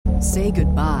Say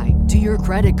goodbye to your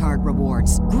credit card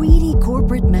rewards. Greedy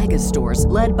corporate mega stores,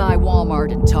 led by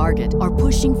Walmart and Target, are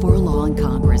pushing for a law in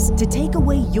Congress to take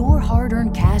away your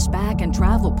hard-earned cash back and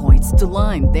travel points to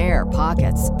line their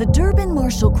pockets. The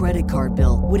Durbin-Marshall credit card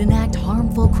bill would enact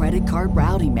harmful credit card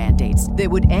routing mandates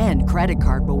that would end credit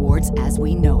card rewards as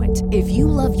we know it. If you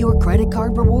love your credit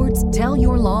card rewards, tell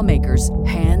your lawmakers,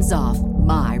 hands off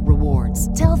my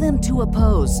rewards. Tell them to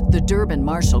oppose the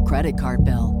Durbin-Marshall credit card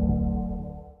bill.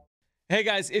 Hey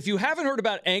guys, if you haven't heard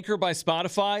about Anchor by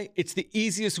Spotify, it's the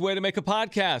easiest way to make a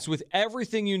podcast with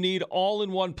everything you need all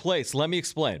in one place. Let me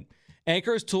explain.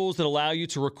 Anchor has tools that allow you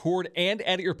to record and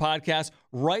edit your podcast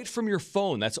right from your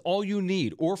phone. That's all you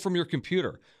need, or from your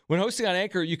computer. When hosting on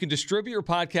Anchor, you can distribute your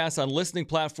podcast on listening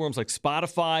platforms like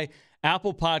Spotify,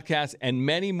 Apple Podcasts, and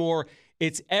many more.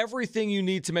 It's everything you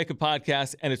need to make a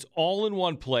podcast, and it's all in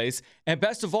one place. And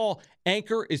best of all,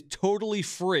 Anchor is totally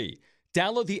free.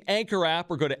 Download the Anchor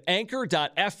app or go to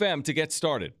anchor.fm to get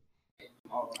started.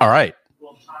 All right.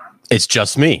 It's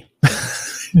just me.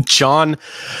 John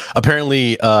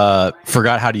apparently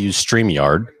forgot how to use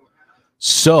StreamYard.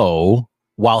 So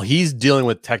while he's dealing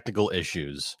with technical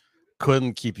issues,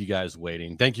 couldn't keep you guys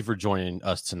waiting. Thank you for joining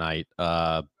us tonight.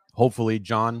 Hopefully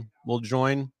John will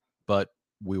join, but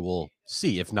we will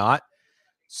see. If not,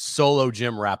 solo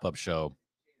Jim wrap-up show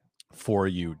for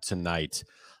you tonight.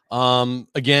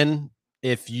 Again,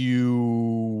 if you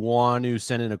want to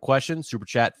send in a question, Super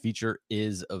Chat feature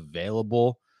is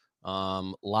available.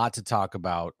 Lot to talk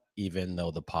about, even though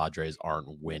the Padres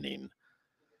aren't winning.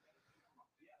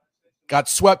 Got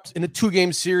swept in a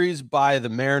 2-game series by the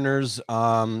Mariners.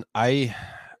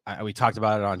 We talked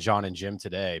about it on John and Jim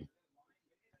today.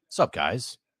 What's up,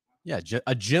 guys? Yeah,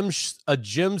 a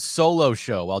Jim solo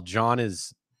show while John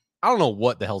is... I don't know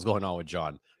what the hell's going on with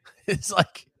John. It's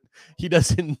like he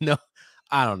doesn't know.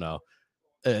 I don't know.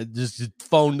 Just his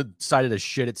phone decided to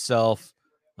shit itself.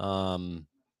 And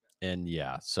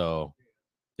yeah, so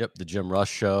yep, the Jim Rush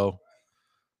show.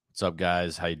 What's up,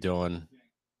 guys? How you doing?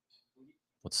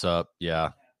 What's up?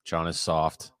 Yeah, John is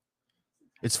soft.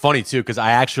 It's funny too, because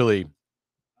I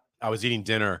was eating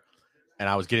dinner and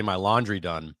I was getting my laundry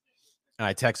done, and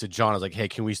I texted John. I was like, "Hey,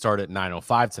 can we start at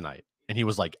 9:05 tonight?" And he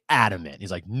was like adamant.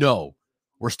 He's like, "No,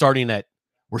 we're starting at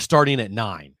 9. We're starting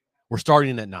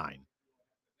at 9."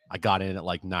 I got in at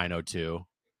like 9:02,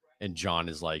 and John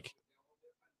is like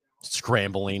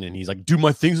scrambling, and he's like, "Dude,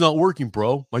 my thing's not working,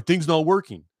 bro. My thing's not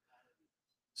working."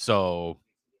 So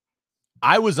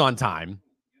I was on time.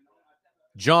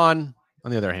 John,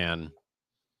 on the other hand,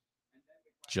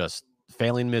 just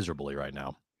failing miserably right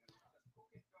now.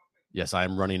 Yes, I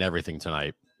am running everything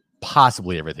tonight,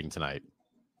 possibly everything tonight.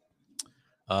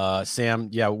 Sam,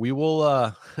 yeah, we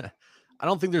will. I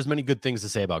don't think there's many good things to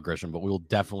say about Grisham, but we will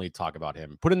definitely talk about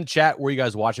him. Put in the chat where you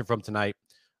guys watching from tonight.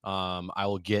 I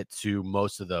will get to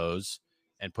most of those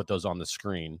and put those on the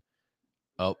screen.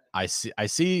 Oh, I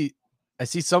see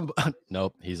some.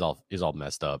 Nope, he's all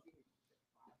messed up.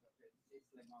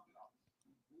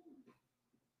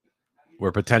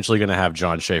 We're potentially going to have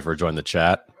John Schaefer join the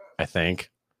chat, I think.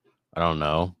 I don't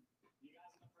know.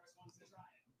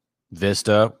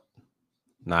 Vista.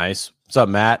 Nice. What's up,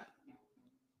 Matt?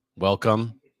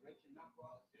 Welcome.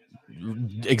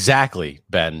 Exactly,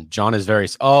 Ben. John is very...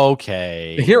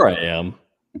 Okay. Here I am.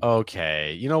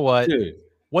 Okay. You know what? Dude,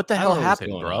 what the hell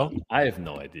happened, bro? On. I have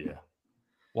no idea.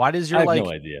 Why does your no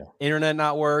idea. Internet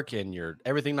not work and your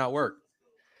everything not work?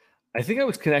 I think I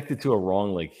was connected to a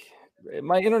wrong,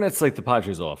 my internet's like the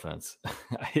Padres offense.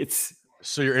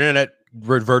 So your internet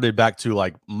reverted back to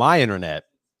like my internet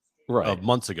right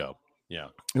months ago. Yeah.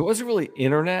 It wasn't really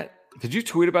internet. Did you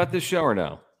tweet about this show or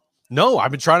no? No,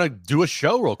 I've been trying to do a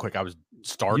show real quick. I was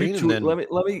starting and then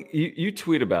you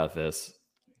tweet about this.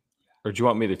 Or do you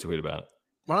want me to tweet about it?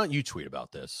 Why don't you tweet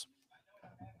about this?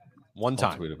 One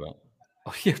time. I'll tweet about it.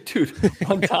 Oh yeah, dude.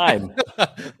 One time.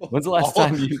 When's the last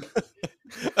time you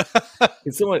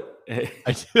Can someone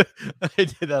I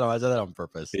did that on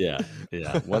purpose. Yeah.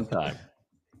 One time.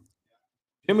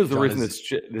 Jim was the reason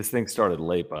this thing started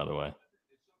late, by the way.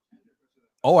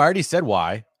 Oh, I already said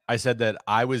why. I said that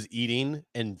I was eating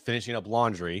and finishing up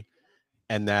laundry,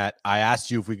 and that I asked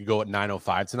you if we could go at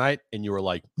 9:05 tonight, and you were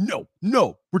like, no,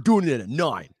 we're doing it at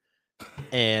 9.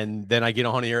 And then I get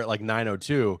on here at like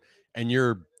 9:02, and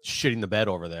you're shitting the bed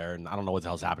over there, and I don't know what the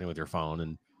hell's happening with your phone,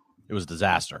 and it was a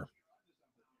disaster.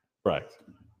 Right.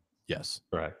 Yes.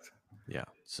 Correct. Yeah.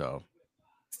 So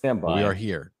stand by. We are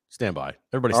here. Stand by.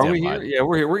 Everybody stand by. Are we here? Yeah,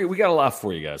 we're here. We got a lot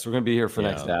for you guys. We're going to be here for the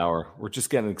next hour. We're just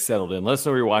getting settled in. Let us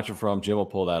know where you're watching from. Jim will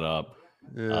pull that up.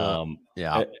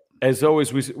 Yeah. As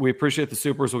always, we appreciate the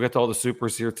supers. We'll get to all the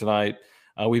supers here tonight.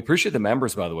 We appreciate the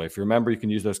members, by the way. If you're a member, you can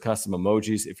use those custom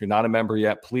emojis. If you're not a member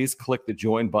yet, please click the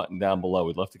join button down below.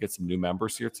 We'd love to get some new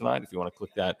members here tonight. If you want to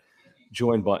click that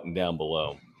join button down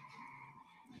below.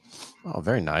 Oh,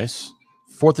 very nice.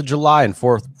 4th of July in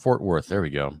Fort Worth. There we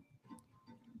go.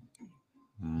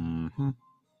 Mm-hmm.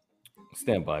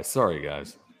 Stand by. Sorry,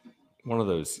 guys. One of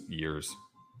those years.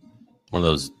 One of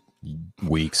those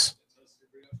weeks.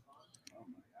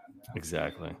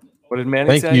 Exactly. What did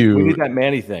Manny say? You. We need that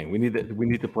Manny thing. We need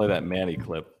to play that Manny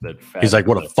clip. He's like,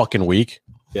 what a fucking week.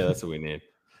 Yeah, that's what we need.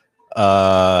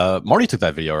 Marty took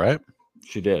that video, right?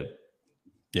 She did.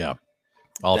 Yeah.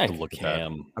 I'll have to look at that.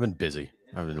 I've been busy.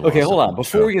 Okay, hold on.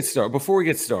 Before we get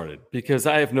started, because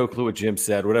I have no clue what Jim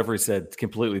said. Whatever he said,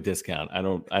 completely discount. I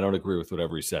don't agree with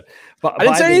whatever he said. But I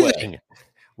didn't say anything.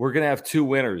 We're gonna have 2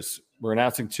 winners. We're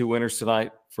announcing 2 winners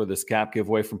tonight for this cap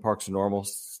giveaway from Parks and Normal.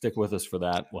 Stick with us for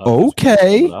that.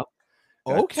 Okay.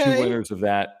 Okay. 2 winners of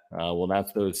that. We'll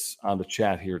announce those on the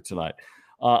chat here tonight.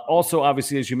 Also,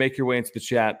 obviously, as you make your way into the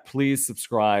chat, please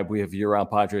subscribe. We have year-round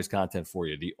Padres content for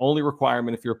you. The only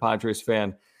requirement, if you're a Padres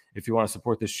fan, if you want to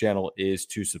support this channel, is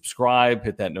to subscribe,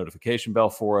 hit that notification bell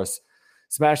for us,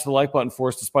 smash the like button for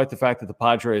us, despite the fact that the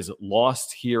Padres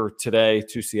lost here today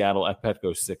to Seattle at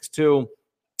Petco 6-2.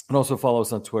 And also follow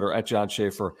us on Twitter at John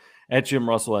Schaefer, at Jim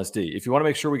Russell SD. If you want to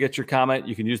make sure we get your comment,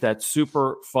 you can use that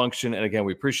super function. And again,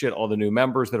 we appreciate all the new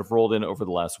members that have rolled in over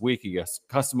the last week. You get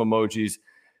custom emojis,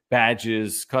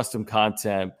 badges, custom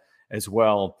content as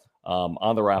well.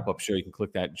 On the wrap-up show, you can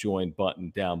click that join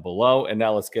button down below. And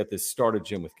now let's get this started,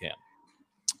 Jim, with Cam.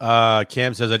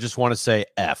 Cam says, I just want to say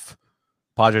F.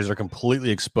 Padres are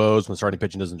completely exposed when starting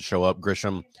pitching doesn't show up.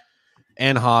 Grisham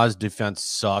and Haas defense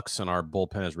sucks, and our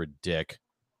bullpen is ridiculous.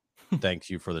 Thank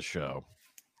you for the show.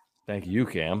 Thank you,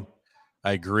 Cam.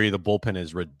 I agree. The bullpen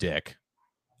is ridiculous.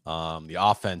 The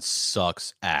offense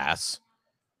sucks ass.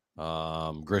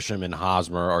 Grisham and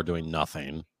Hosmer are doing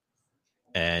nothing.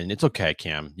 And it's okay,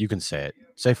 Cam. You can say it.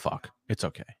 Say fuck. It's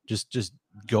okay. Just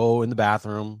go in the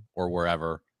bathroom or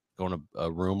wherever. Go in a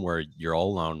room where you're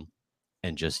all alone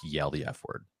and just yell the F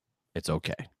word. It's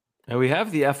okay. And we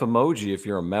have the F emoji if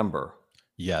you're a member.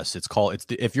 Yes,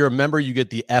 if you're a member, you get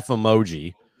the F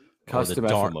emoji. Custom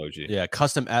F emoji. Yeah,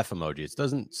 custom F emoji. It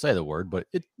doesn't say the word, but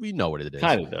we know what it is.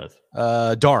 Kind of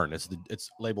does. Darn. It's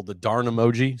labeled the darn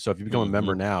emoji. So if you become a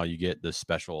member now, you get this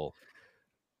special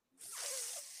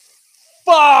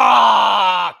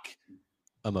fuck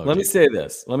emoji. Let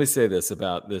me say this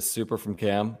about this super from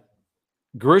Cam.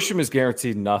 Grisham is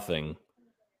guaranteed nothing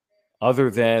other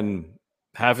than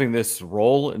having this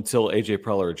role until AJ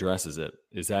Preller addresses it.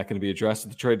 Is that going to be addressed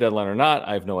at the trade deadline or not?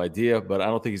 I have no idea, but I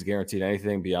don't think he's guaranteed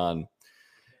anything beyond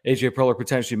AJ Preller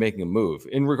potentially making a move.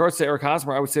 In regards to Eric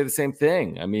Hosmer, I would say the same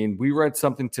thing. I mean, we read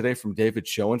something today from David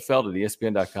Schoenfeld at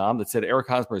ESPN.com that said Eric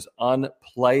Hosmer is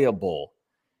unplayable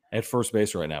at first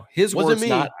base right now. His words,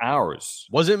 not ours.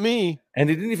 Wasn't me. And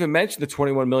he didn't even mention the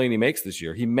 $21 million he makes this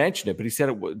year. He mentioned it, but he said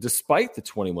it despite the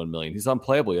 $21 million, he's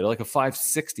unplayable. He had like a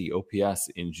 560 OPS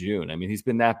in June. I mean, he's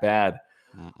been that bad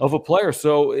of a player.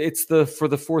 So it's for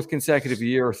the 4th consecutive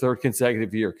year or 3rd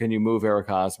consecutive year. Can you move Eric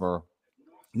Hosmer?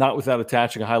 Not without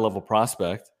attaching a high-level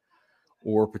prospect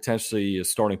or potentially a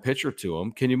starting pitcher to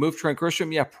him. Can you move Trent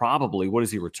Grisham? Yeah, probably. What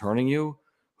is he returning you?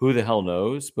 Who the hell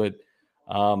knows? But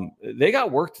they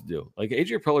got work to do. Like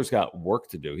AJ Preller's got work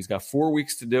to do. He's got 4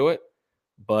 weeks to do it,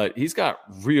 but he's got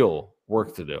real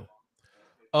work to do.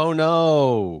 Oh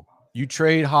no. You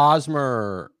trade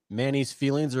Hosmer. Manny's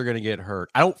feelings are going to get hurt.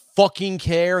 I don't fucking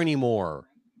care anymore.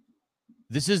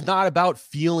 This is not about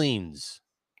feelings.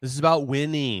 This is about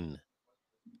winning.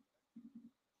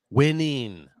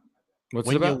 Winning. What's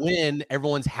when it about? You win,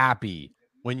 everyone's happy.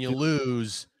 When you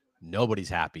lose, nobody's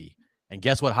happy. And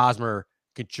guess what Hosmer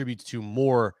contributes to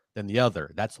more than the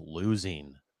other? That's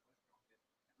losing.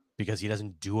 Because he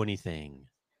doesn't do anything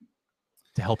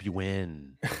to help you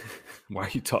win. Why are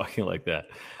you talking like that?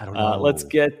 I don't know. Let's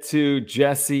get to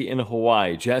Jesse in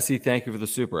Hawaii. Jesse, thank you for the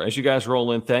super. As you guys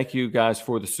roll in, thank you guys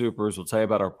for the supers. We'll tell you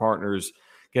about our partners.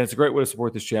 Again, it's a great way to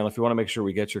support this channel. If you want to make sure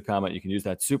we get your comment, you can use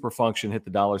that super function, hit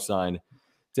the $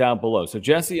 down below. So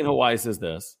Jesse in Hawaii says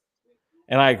this,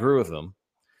 and I agree with him.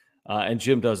 And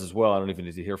Jim does as well. I don't even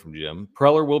need to hear from Jim.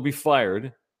 Preller will be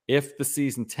fired if the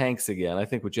season tanks again. I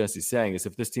think what Jesse's saying is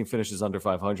if this team finishes under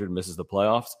 500 and misses the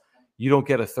playoffs, you don't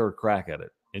get a 3rd crack at it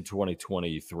in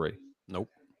 2023. Nope.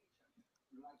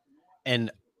 And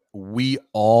we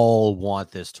all want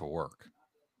this to work.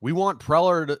 We want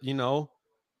Preller to,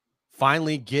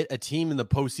 finally get a team in the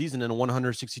postseason in a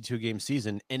 162-game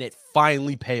season, and it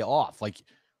finally pay off. Like,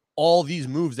 all these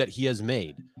moves that he has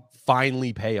made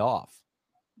finally pay off.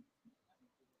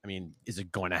 I mean, is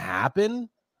it going to happen?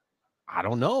 I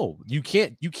don't know. You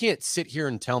can't sit here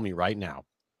and tell me right now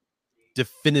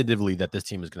definitively that this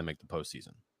team is going to make the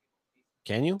postseason.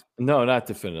 Can you? No, not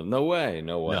definitive. No way.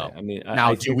 No way. No. I mean,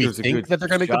 Now, I do think we there's a think good that they're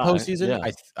going to make the shot.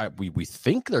 postseason? Yeah. We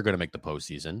think they're going to make the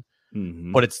postseason,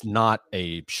 Mm-hmm. but it's not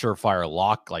a surefire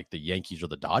lock like the Yankees or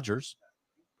the Dodgers.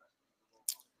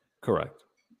 Correct.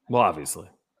 Well, obviously.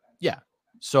 Yeah.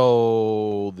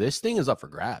 So this thing is up for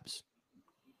grabs.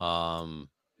 Now,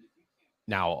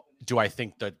 do I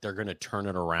think that they're going to turn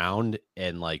it around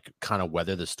and like kind of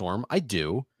weather the storm? I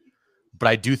do, but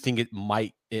I do think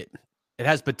it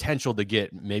has potential to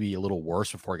get maybe a little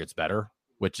worse before it gets better,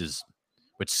 which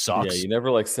sucks. Yeah, you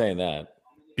never like saying that.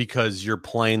 Because you're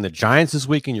playing the Giants this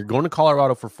weekend, you're going to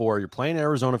Colorado for 4, you're playing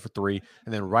Arizona for 3,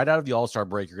 and then right out of the All-Star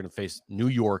break, you're going to face New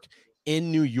York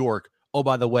in New York. Oh,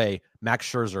 by the way, Max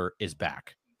Scherzer is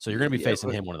back. So you're going to be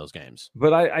facing him one of those games.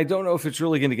 But I don't know if it's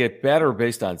really going to get better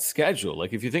based on schedule.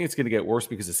 Like, if you think it's going to get worse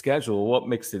because of schedule, what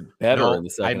makes it better in the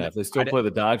second half? They still play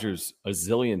the Dodgers a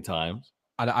zillion times.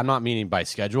 I'm not meaning by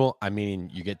schedule. I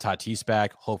mean, you get Tatis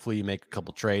back. Hopefully you make a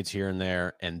couple trades here and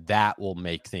there, and that will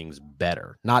make things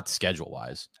better, not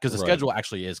schedule-wise. Because the schedule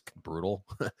actually is brutal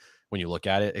when you look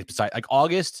at it. It's like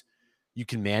August, you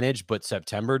can manage, but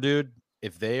September, dude,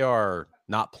 if they are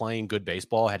not playing good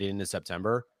baseball heading into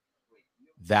September,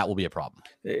 that will be a problem.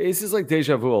 This is like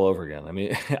deja vu all over again. I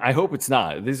mean, I hope it's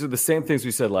not. These are the same things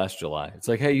we said last July. It's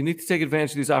like, hey, you need to take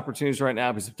advantage of these opportunities right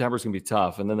now because September's going to be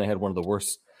tough. And then they had one of the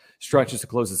worst stretches to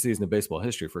close the season in baseball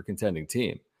history for a contending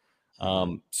team.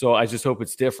 So I just hope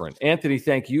it's different. Anthony,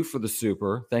 thank you for the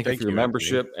super. Thank you for your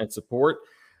membership and support.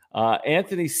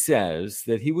 Anthony says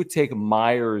that he would take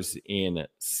Myers in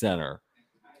center.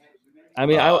 I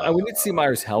mean, I would need to see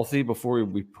Myers healthy before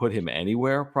we put him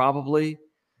anywhere, probably.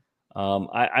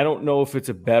 I don't know if it's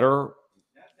a better,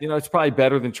 it's probably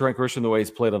better than Trent Grisham the way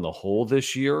he's played on the whole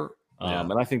this year.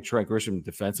 And I think Trent Grisham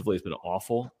defensively has been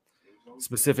awful,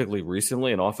 specifically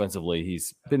recently, and offensively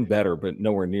he's been better, but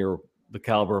nowhere near the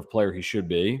caliber of player he should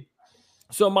be.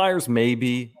 So Myers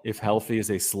maybe, if healthy, is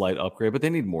a slight upgrade, but they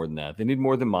need more than that. They need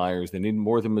more than Myers. They need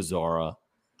more than Mazzara.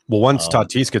 Well, once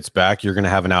Tatis gets back, you're going to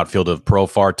have an outfield of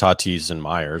Profar, Tatis, and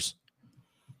Myers.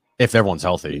 If everyone's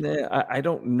healthy. I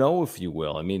don't know if you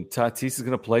will. I mean, Tatis is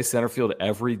going to play center field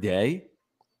every day.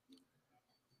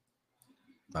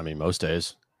 I mean, most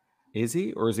days. Is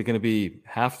he? Or is it going to be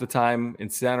half the time in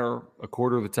center, a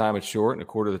quarter of the time at short, and a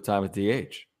quarter of the time at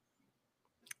DH?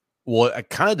 Well, it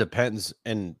kind of depends.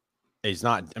 And he's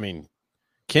not, I mean,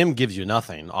 Kim gives you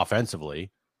nothing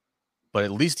offensively, but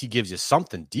at least he gives you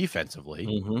something defensively.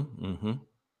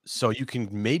 So you can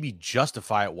maybe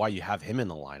justify it why you have him in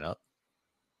the lineup.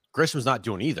 Grisham's not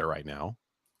doing either right now.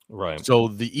 Right. So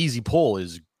the easy pull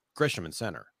is Grisham in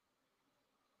center.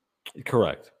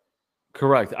 Correct.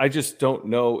 I just don't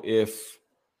know if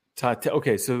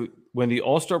okay, so when the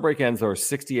All-Star break ends, there are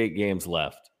 68 games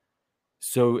left.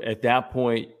 So at that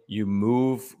point, you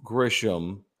move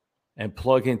Grisham and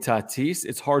plug in Tatis.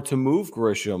 It's hard to move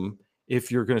Grisham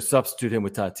if you're going to substitute him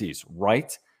with Tatis,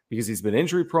 right? Because he's been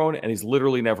injury prone and he's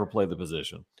literally never played the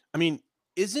position. I mean,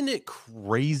 isn't it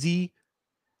crazy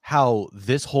how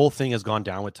this whole thing has gone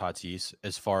down with Tatis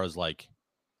as far as like,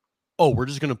 oh, we're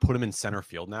just going to put him in center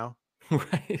field now?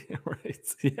 Right.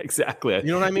 Yeah, exactly. You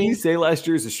know what I mean? Didn't you say last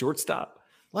year is a shortstop?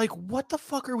 Like, what the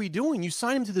fuck are we doing? You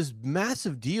signed him to this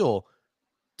massive deal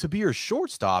to be your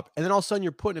shortstop, and then all of a sudden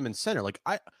you're putting him in center. Like,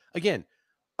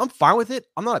 I'm fine with it.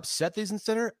 I'm not upset that he's in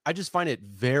center. I just find it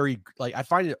I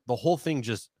find it the whole thing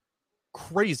just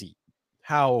crazy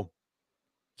how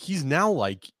he's now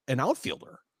like an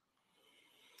outfielder.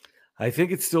 I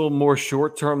think it's still more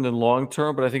short term than long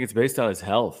term, but I think it's based on his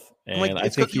health. And I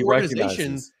think he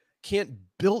recognizes can't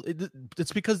build it.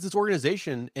 It's because this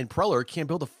organization and Preller can't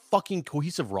build a fucking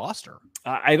cohesive roster.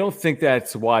 I don't think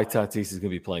that's why Tatis is going to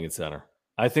be playing in center.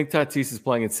 I think Tatis is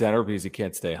playing in center because he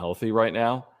can't stay healthy right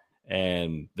now,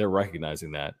 and they're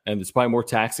recognizing that. And it's probably more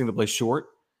taxing to play short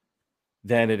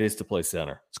than it is to play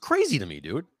center. It's crazy to me,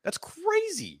 dude. That's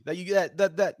crazy that you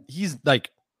that he's like.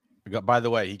 By the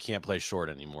way, he can't play short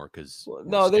anymore because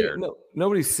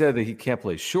nobody said that he can't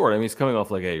play short. I mean, he's coming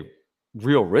off like a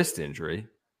real wrist injury.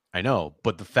 I know,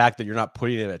 but the fact that you're not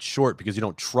putting him at short because you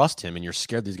don't trust him and you're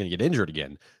scared that he's going to get injured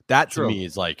again, that to me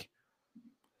is like,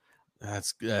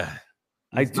 that's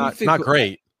not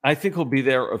great. I think he'll be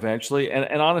there eventually.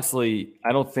 And honestly,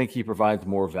 I don't think he provides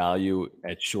more value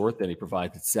at short than he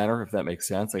provides at center, if that makes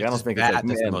sense. Like, I don't think that's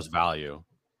the most value.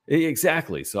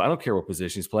 Exactly. So I don't care what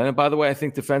position he's playing. And by the way, I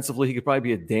think defensively, he could probably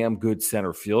be a damn good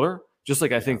center fielder, just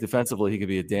like I think defensively, he could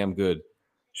be a damn good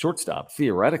shortstop,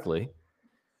 theoretically,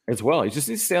 as well. He just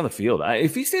needs to stay on the field.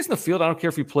 If he stays in the field, I don't care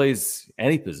if he plays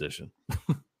any position.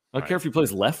 I don't care if he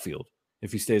plays left field,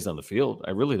 if he stays on the field.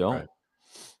 I really don't. Right.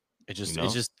 It's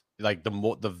just like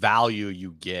the value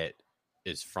you get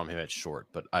is from him at short,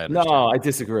 but I understand. No, I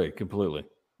disagree completely.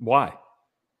 Why?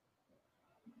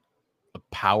 A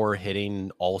power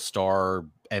hitting all-star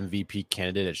MVP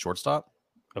candidate at shortstop?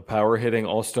 A power hitting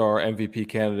all-star MVP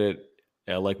candidate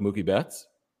like Mookie Betts?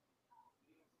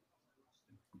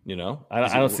 I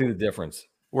don't see the difference.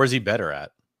 Where's he better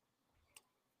at?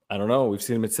 I don't know. We've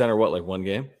seen him at center, like one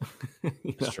game?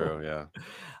 That's true, yeah.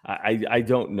 I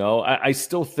don't know. I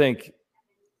still think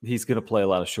he's going to play a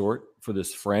lot of short for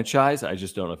this franchise. I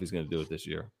just don't know if he's going to do it this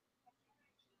year.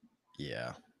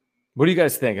 Yeah. What do you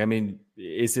guys think? I mean,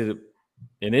 is it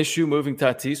an issue moving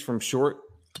Tatis from short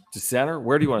to center?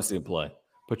 Where do you want to see him play?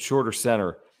 Put short or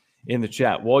center in the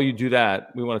chat. While you do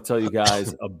that, we want to tell you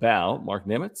guys about Mark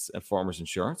Nimitz at Farmers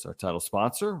Insurance, our title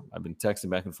sponsor. I've been texting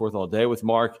back and forth all day with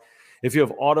Mark. If you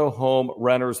have auto, home,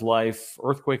 renters, life,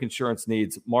 earthquake insurance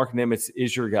needs, Mark Nimitz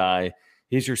is your guy.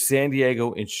 He's your San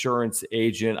Diego insurance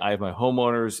agent. I have my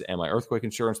homeowners and my earthquake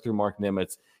insurance through Mark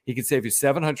Nimitz. He can save you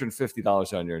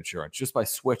 $750 on your insurance just by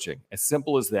switching. As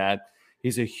simple as that.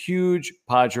 He's a huge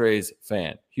Padres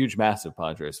fan, huge, massive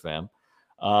Padres fan.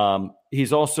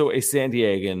 He's also a San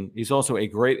Diegan. He's also a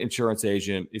great insurance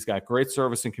agent. He's got great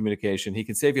service and communication. He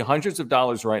can save you hundreds of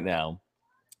dollars right now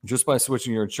just by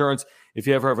switching your insurance. If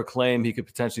you ever have a claim, he could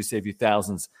potentially save you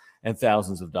thousands and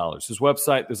thousands of dollars. His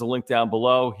website, there's a link down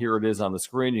below. Here it is on the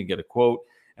screen. You can get a quote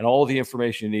and all the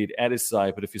information you need at his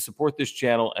site. But if you support this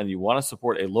channel and you want to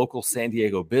support a local San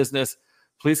Diego business,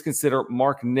 please consider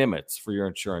Mark Nimitz for your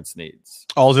insurance needs.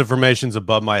 All his information is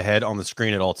above my head on the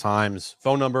screen at all times.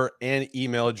 Phone number and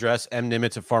email address,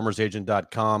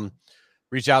 mnimitz@farmersagent.com.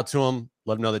 Reach out to him.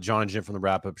 Let him know that John and Jim from the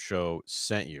Wrap-Up Show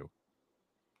sent you.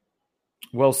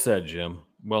 Well said, Jim.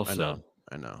 Well said.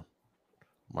 I know.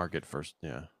 Market first,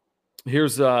 yeah.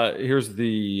 Here's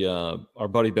the our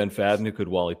buddy Ben Fadden, who could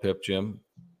Wally Pip Jim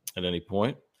at any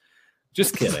point.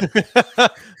 Just kidding.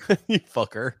 You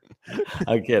fucker.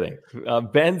 I'm kidding.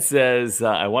 Ben says,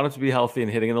 I want him to be healthy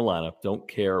and hitting in the lineup. Don't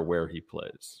care where he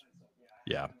plays.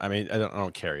 Yeah, I mean, I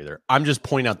don't care either. I'm just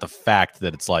pointing out the fact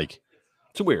that it's like,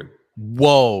 it's weird.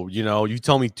 Whoa, you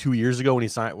tell me 2 years ago when he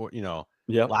signed,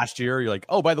 last year, you're like,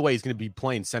 oh, by the way, he's going to be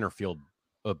playing center field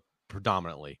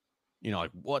predominantly.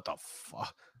 Like, what the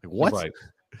fuck? Like, what? Right.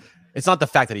 It's not the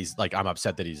fact that he's like, I'm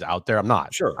upset that he's out there. I'm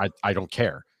not. Sure. I don't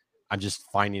care. I'm just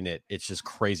finding it's just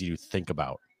crazy to think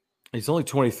about. He's only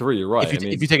 23. You're right.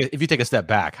 If you take a step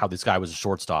back, how this guy was a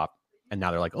shortstop, and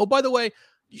now they're like, oh, by the way,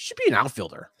 you should be an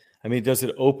outfielder. I mean, does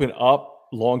it open up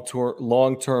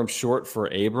long-term short for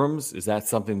Abrams? Is that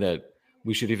something that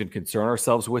we should even concern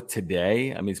ourselves with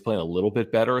today? I mean, he's playing a little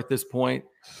bit better at this point.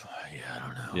 Yeah,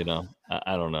 I don't know.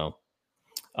 I don't know.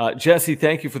 Jesse,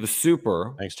 thank you for the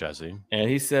super. Thanks, Jesse. And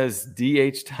he says,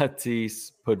 DH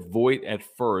Tatis, put Voit at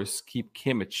first, keep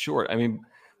Kim at short. I mean,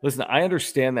 listen, I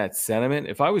understand that sentiment.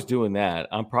 If I was doing that,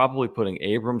 I'm probably putting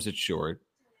Abrams at short.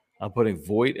 I'm putting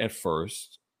Voit at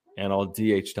first, and I'll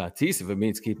DH Tatis if it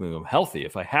means keeping him healthy.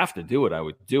 If I have to do it, I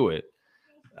would do it.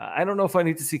 I don't know if I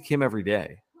need to see Kim every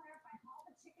day.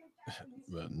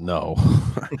 No.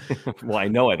 Well, I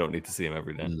know I don't need to see him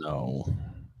every day. No.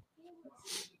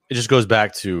 It just goes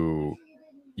back to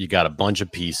you got a bunch of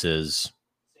pieces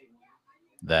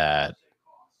that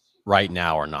right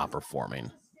now are not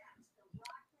performing.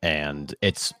 And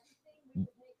it's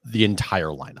the entire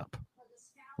lineup.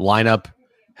 Lineup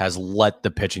has let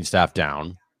the pitching staff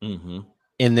down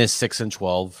in this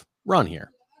 6-12 run here.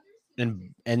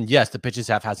 And yes, the pitching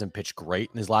staff hasn't pitched great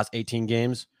in his last 18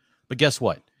 games. But guess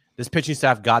what? This pitching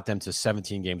staff got them to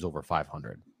 17 games over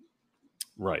 500.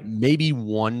 Right. Maybe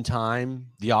one time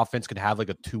the offense could have like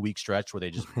a 2-week stretch where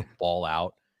they just ball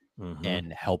out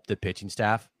and help the pitching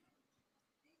staff.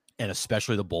 And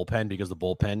especially the bullpen, because the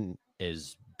bullpen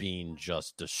is being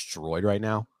just destroyed right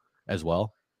now as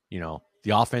well.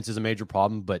 The offense is a major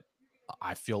problem, but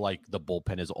I feel like the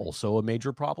bullpen is also a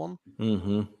major problem.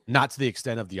 Not to the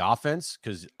extent of the offense,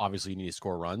 because obviously you need to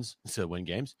score runs to win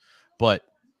games. But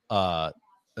the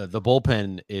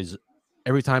bullpen is,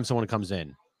 every time someone comes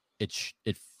in,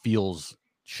 it feels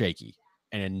shaky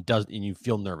and you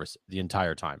feel nervous the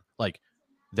entire time. Like,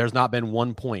 there's not been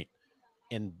one point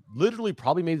in literally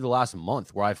probably maybe the last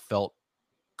month where I felt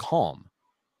calm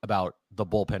about the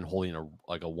bullpen holding a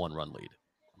 1-run lead.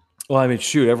 Well, I mean,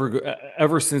 shoot,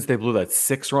 ever since they blew that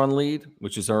 6-run lead,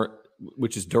 which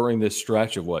is during this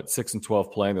stretch of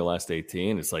 6-12 playing the last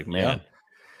 18, it's like, man,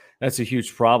 that's a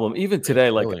huge problem. Even today,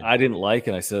 I didn't like,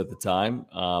 and I said at the time,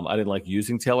 I didn't like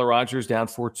using Taylor Rogers down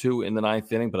 4-2 in the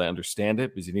 9th inning, but I understand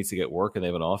it because he needs to get work and they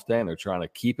have an off day and they're trying to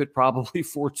keep it probably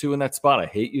 4-2 in that spot. I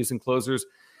hate using closers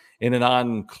in a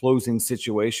non-closing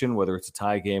situation, whether it's a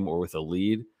tie game or with a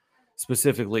lead,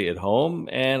 specifically at home.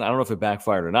 And I don't know if it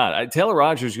backfired or not. Taylor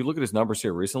Rogers, you look at his numbers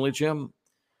here recently, Jim,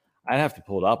 I'd have to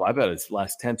pull it up. I bet his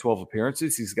last 10, 12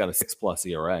 appearances, he's got a 6+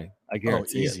 ERA. I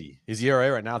guarantee easy. His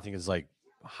ERA right now, I think, is like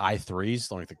high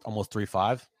threes, like almost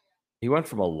 3.5. He went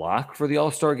from a lock for the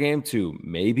All-Star game to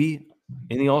maybe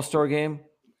in the All-Star game.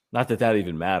 Not that that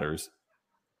even matters.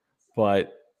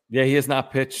 But, yeah, he has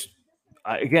not pitched.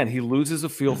 Again, he loses a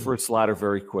feel for his slider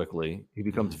very quickly. He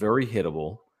becomes very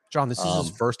hittable. John, this is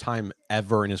his first time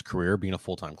ever in his career being a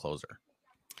full-time closer.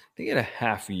 I think he had a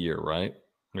half a year, right?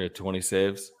 He had 20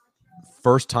 saves.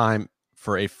 First time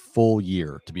for a full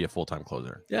year to be a full-time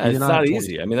closer. Yeah, it's not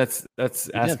easy. I mean, that's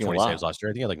asking 20 a lot. saves last year.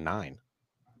 I think he had like 9.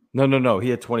 No. He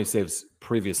had 20 saves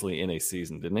previously in a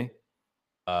season, didn't he?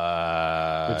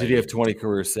 Or did he have 20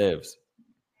 career saves?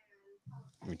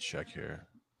 Let me check here.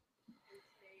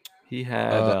 He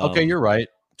had. Okay, you're right.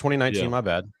 2019, my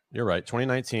bad. You're right.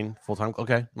 2019, full-time.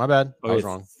 Okay, my bad. I was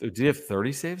wrong. Did he have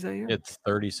 30 saves that year? It's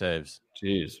 30 saves.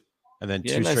 Jeez. And then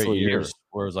 2 straight years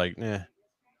where it was like,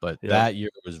 But that year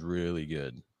was really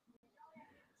good.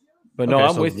 But no,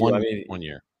 I'm with you. I mean, 1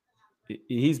 year.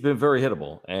 He's been very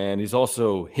hittable, and he's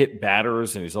also hit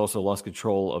batters, and he's also lost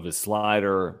control of his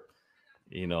slider.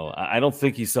 You know, I don't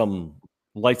think he's some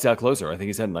lights out closer. I think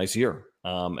he's had a nice year.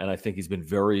 And I think he's been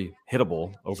very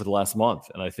hittable over the last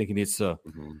month. And I think he needs to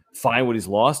find what he's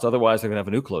lost. Otherwise, they're going to have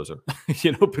a new closer,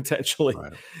 potentially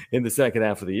in the second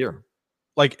half of the year.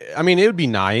 Like, I mean, it would be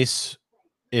nice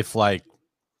if, like,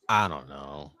 I don't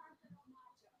know,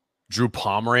 Drew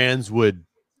Pomeranz would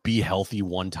be healthy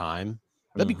one time.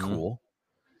 That'd be cool.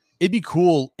 It'd be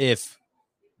cool if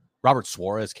Robert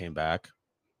Suarez came back.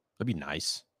 That'd be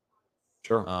nice.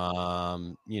 Sure.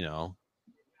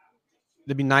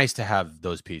 It'd be nice to have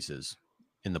those pieces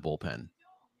in the bullpen.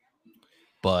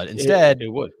 But instead, it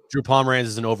would. Drew Pomeranz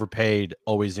is an overpaid,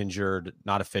 always injured,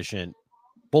 not efficient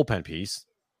bullpen piece.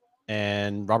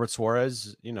 And Robert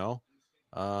Suarez,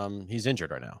 he's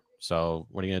injured right now. So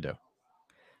what are you going to do?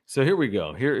 So here we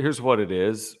go. Here's what it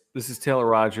is. This is Taylor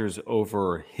Rogers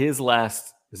over his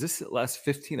last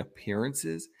 15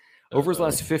 appearances? Over his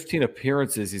last 15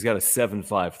 appearances, he's got a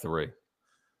 7.53.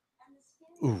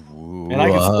 Ooh, and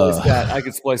I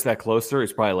could splice that closer.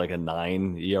 It's probably like a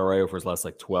 9 ERA over his last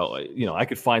 12. I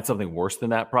could find something worse than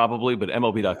that probably, but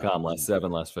MLB.com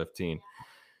last 15,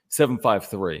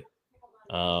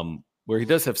 7.53. Where he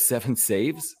does have 7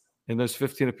 saves in those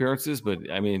 15 appearances, but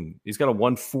I mean, he's got a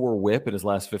 1.4 whip in his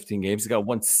last 15 games. He's got a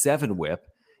 1.7 whip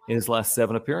in his last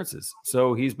 7 appearances.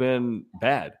 So he's been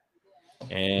bad.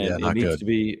 And it needs to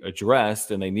be addressed,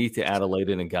 and they need to add a late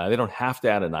inning guy. They don't have to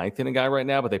add a 9th inning guy right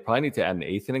now, but they probably need to add an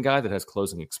 8th inning guy that has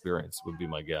closing experience, would be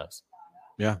my guess.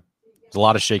 Yeah. There's a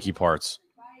lot of shaky parts.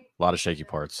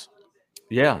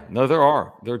 Yeah. No, there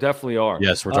are. There definitely are.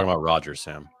 Yes, we're talking about Rogers,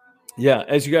 Sam. Yeah,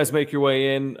 as you guys make your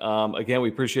way in, again, we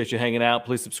appreciate you hanging out.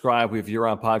 Please subscribe. We have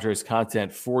year-round Padres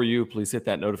content for you. Please hit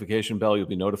that notification bell. You'll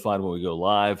be notified when we go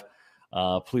live.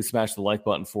 Please smash the like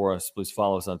button for us. Please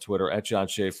follow us on Twitter at John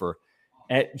Schaefer,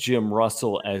 at Jim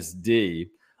Russell SD.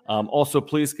 Also,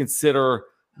 please consider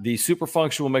the super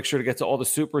function. We'll make sure to get to all the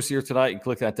supers here tonight. You can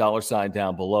click that $sign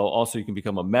down below. Also, you can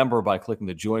become a member by clicking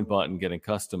the join button, getting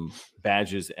custom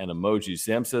badges and emojis.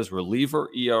 Sam says reliever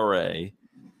ERA.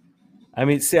 I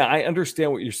mean, Sam, I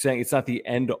understand what you're saying. It's not the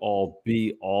end-all,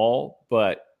 be-all,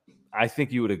 but I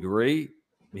think you would agree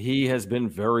he has been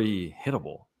very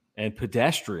hittable and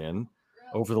pedestrian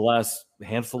over the last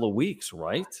handful of weeks,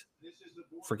 right?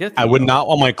 Forget that. I would not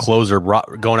want my closer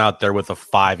going out there with a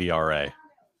 5 ERA.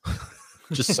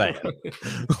 Just saying.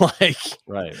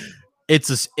 Right. It's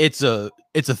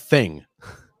a thing.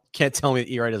 Can't tell me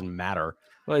the ERA doesn't matter.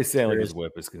 Well, he's saying like his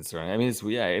whip is concerned. I mean,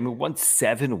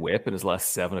 1.7 whip in his last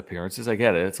 7 appearances. I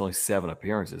get it. It's only 7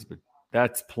 appearances, but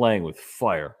that's playing with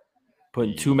fire.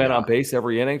 Putting 2 men on base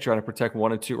every inning, trying to protect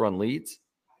 1 and 2 run leads.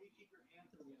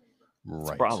 It's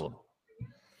a problem.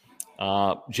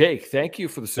 Jake, thank you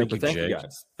for the super. Thank you,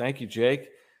 guys. Thank you, Jake.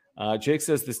 Jake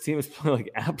says this team is playing like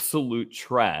absolute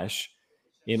trash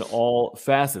in all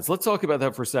facets. Let's talk about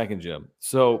that for a second, Jim.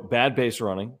 So bad base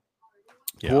running,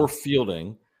 poor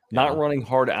fielding, not running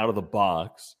hard out of the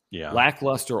box,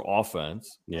 lackluster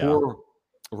offense, poor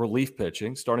relief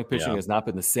pitching. Starting pitching has not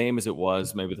been the same as it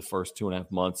was maybe the first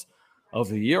 2.5 months of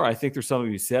the year. I think there's something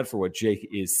to be said for what Jake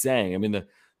is saying. I mean,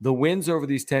 the wins over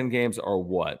these 10 games are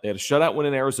what? They had a shutout win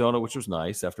in Arizona, which was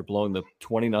nice after blowing the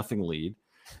 20-0 lead.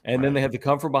 And then they had the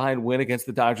come-from-behind win against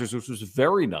the Dodgers, which was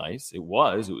very nice. It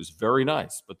was very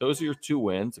nice. But those are your 2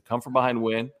 wins, a come-from-behind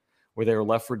win where they were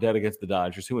left for dead against the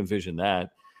Dodgers. Who envisioned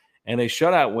that? and a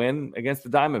shutout win against the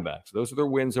Diamondbacks. Those are their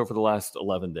wins over the last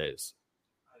 11 days.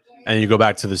 And you go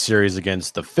back to the series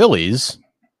against the Phillies.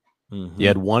 You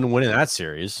had one win in that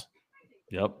series.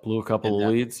 Yep, blew a couple of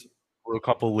leads.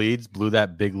 Blew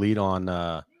that big lead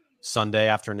on Sunday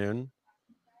afternoon.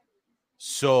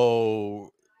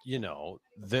 So,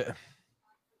 the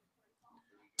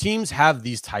teams have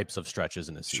these types of stretches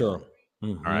in the season. Sure.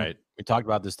 All right. We talked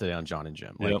about this today on John and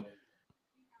Jim.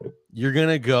 You're going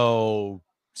to go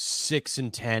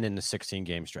 6-10 in the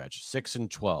 16-game stretch,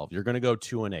 6-12. You're going to go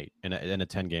 2-8 in a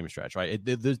 10-game stretch, right?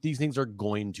 These things are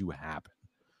going to happen.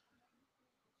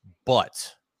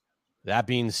 But that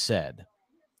being said,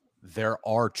 there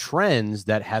are trends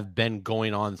that have been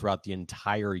going on throughout the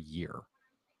entire year,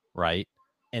 right?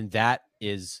 And that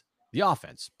is the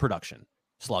offense, production,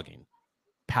 slugging,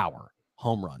 power,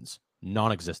 home runs,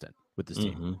 non-existent with this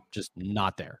team, just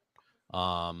not there.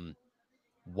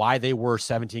 Why they were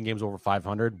 17 games over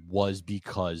 500 was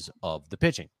because of the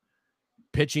pitching.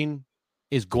 Pitching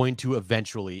is going to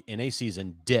eventually, in a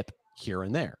season, dip here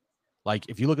and there. Like,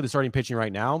 if you look at the starting pitching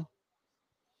right now,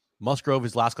 Musgrove,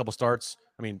 his last couple starts,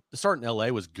 I mean, the start in LA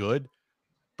was good,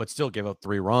 but still gave up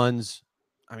 3 runs.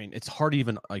 I mean, it's hard to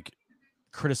even,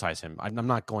 criticize him. I'm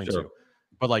not going to.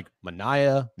 But,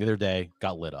 Manaea the other day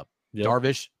got lit up. Yep.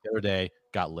 Darvish the other day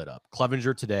got lit up.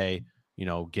 Clevenger today,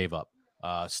 gave up.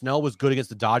 Snell was good against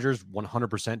the Dodgers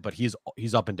 100%, but he's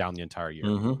up and down the entire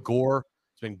year. Gore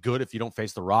has been good if you don't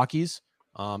face the Rockies,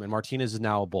 and Martinez is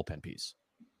now a bullpen piece.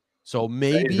 So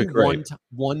maybe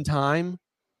one time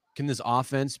can this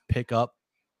offense pick up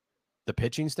the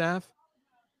pitching staff?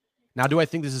 Now, do I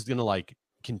think this is going to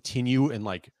continue and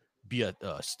be a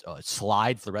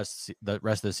slide for the rest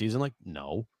of the season?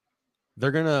 No.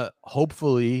 They're going to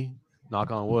hopefully, knock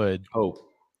on wood,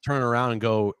 turn around and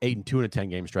go 8-2 in a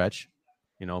 10-game stretch.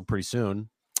 Pretty soon.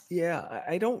 Yeah,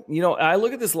 I don't, I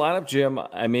look at this lineup, Jim.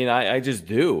 I mean, I just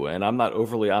do. And I'm not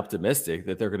overly optimistic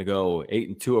that they're going to go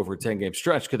 8-2 over a 10-game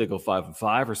stretch. Could they go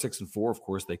 5-5 or 6-4? Of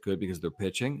course they could, because they're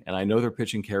pitching. And I know their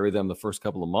pitching carried them the first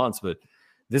couple of months, but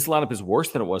this lineup is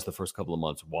worse than it was the first couple of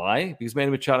months. Why? Because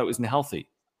Manny Machado isn't healthy.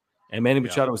 And Manny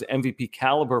Machado was MVP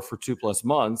caliber for 2+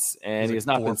 months, and he has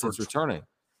not been since returning.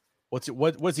 What's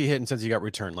he hitting since he got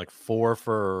returned? 4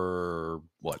 for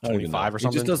what, 25 or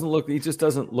something? He just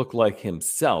doesn't look like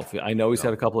himself. I know he's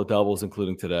had a couple of doubles,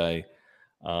 including today.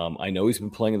 I know he's been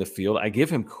playing in the field. I give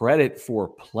him credit for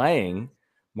playing.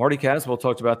 Marty Caswell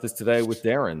talked about this today with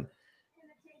Darren.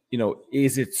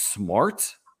 Is it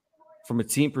smart from a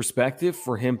team perspective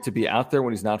for him to be out there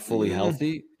when he's not fully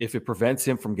healthy? If it prevents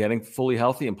him from getting fully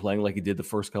healthy and playing like he did the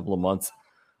first couple of months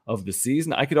of the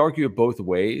season, I could argue it both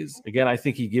ways. Again, I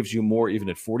think he gives you more even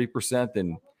at 40%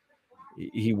 than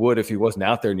he would if he wasn't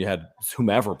out there and you had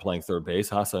whomever playing third base,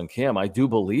 Ha-Seong Kim. I do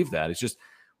believe that. It's just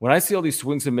when I see all these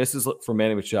swings and misses from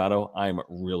Manny Machado, I'm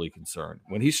really concerned.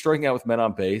 When he's striking out with men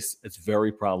on base, it's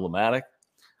very problematic.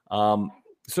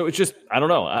 So it's just, I don't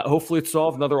know. Hopefully it's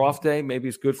solved. Another off day. Maybe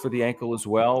it's good for the ankle as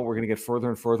well. We're going to get further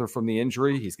and further from the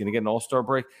injury. He's going to get an all-star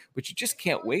break. But you just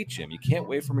can't wait, Jim. You can't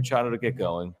wait for Machado to get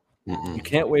going. You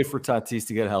can't wait for Tatis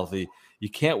to get healthy. You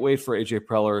can't wait for AJ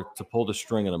Preller to pull the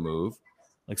string in a move.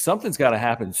 Something's got to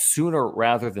happen sooner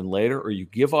rather than later, or you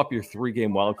give up your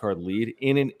 3-game wildcard lead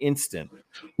in an instant.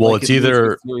 Well, it's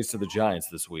either series to the Giants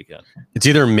this weekend. It's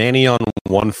either Manny on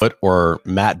one foot or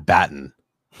Matt Batten.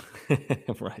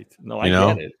 Right. No,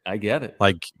 I get it.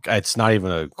 It's not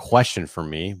even a question for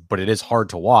me, but it is hard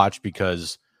to watch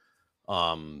because,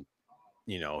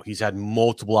 he's had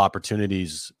multiple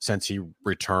opportunities since he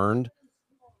returned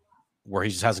where he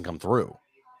just hasn't come through.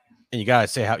 And you got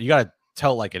to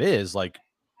tell it like it is.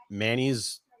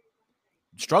 Manny's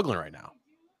struggling right now.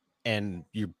 And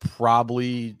you're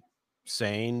probably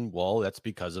saying, well, that's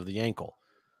because of the ankle.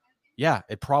 Yeah,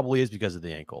 it probably is because of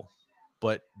the ankle.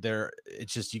 But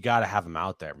it's just, you got to have him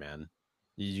out there, man.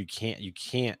 You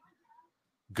can't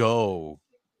go.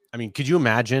 I mean, could you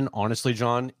imagine, honestly,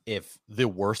 John, if the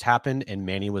worst happened and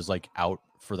Manny was out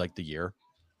for the year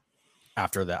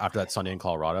after that Sunday in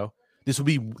Colorado? This would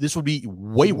be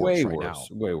way worse right now.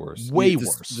 Way worse. Way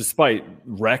worse. Despite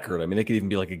record, I mean, it could even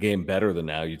be a game better than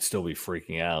now. You'd still be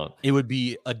freaking out. It would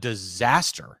be a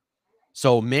disaster.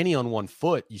 So Manny on one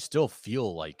foot, you still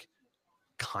feel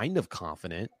kind of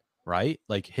confident, right?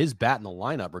 His bat in the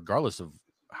lineup, regardless of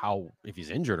if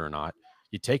he's injured or not,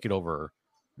 you take it over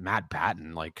Matt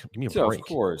Batten. Give me a break. Of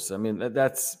course. I mean,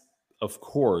 that's of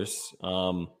course.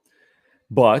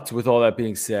 But with all that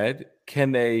being said,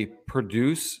 can they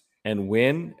produce and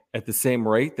win at the same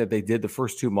rate that they did the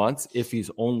first 2 months if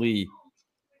he's only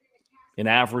an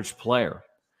average player?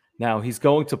 Now he's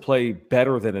going to play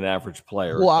better than an average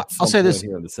player. Well, I'll say this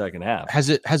here in the second half. Has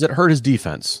it hurt his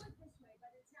defense?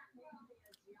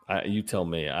 You tell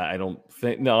me. I don't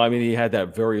think. No, I mean he had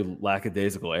that very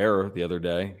lackadaisical error the other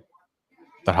day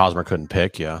that Hosmer couldn't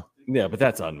pick. Yeah, but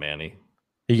that's on Manny.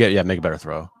 Make a better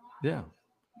throw. Yeah,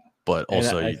 but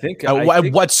also I think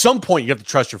at some point you have to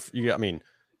trust your. I mean,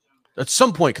 at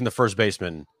some point can the first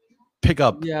baseman pick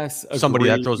up somebody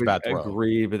that throws a bad throw?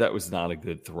 Agree, but that was not a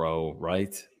good throw,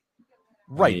 right?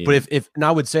 Right, I mean, but if I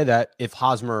would say that if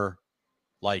Hosmer,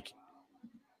 like,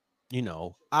 I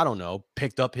don't know,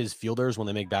 picked up his fielders when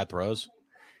they make bad throws.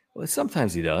 Well,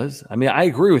 sometimes he does. I mean, I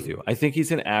agree with you. I think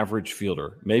he's an average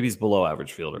fielder. Maybe he's below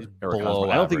average fielder. Eric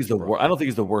Hosmer. I don't think he's I don't think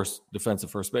he's the worst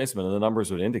defensive first baseman, and the numbers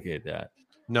would indicate that.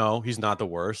 No, he's not the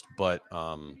worst, but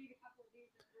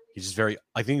he's just very.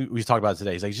 I think we talked about it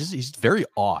today. He's very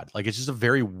odd. Like it's just a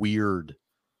very weird.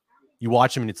 You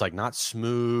watch him and it's like not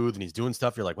smooth, and he's doing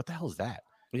stuff. You're like, what the hell is that?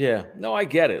 Yeah, no, I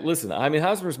get it. Listen, I mean,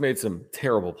 Hosmer's made some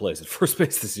terrible plays at first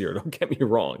base this year. Don't get me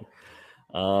wrong.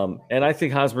 And I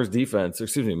think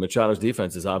Machado's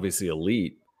defense is obviously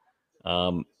elite.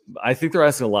 I think they're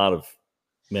asking a lot of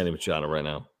Manny Machado right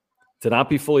now to not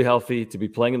be fully healthy, to be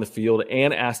playing in the field,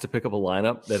 and asked to pick up a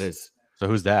lineup that is. So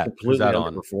who's that? Completely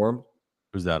underperformed.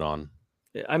 Who's that on?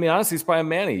 I mean, honestly, it's probably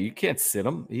Manny. You can't sit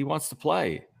him. He wants to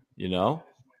play.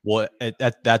 Well,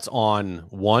 that's on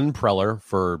one Preller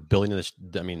for building this.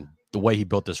 I mean, the way he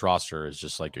built this roster is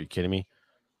just like, are you kidding me?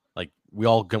 Like we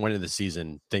all went into the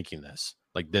season thinking this.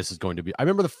 Like this is going to be. I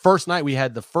remember the first night we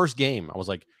had the first game. I was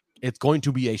like, it's going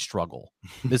to be a struggle.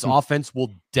 This offense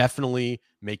will definitely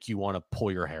make you want to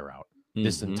pull your hair out.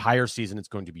 This entire season, it's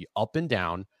going to be up and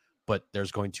down, but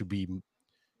there's going to be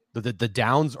the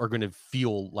downs are going to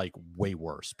feel like way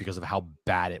worse because of how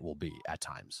bad it will be at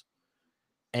times.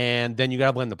 And then you got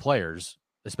to blame the players,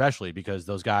 especially because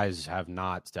those guys have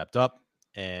not stepped up,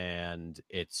 and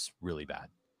it's really bad.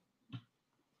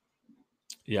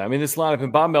 Yeah, I mean, this lineup,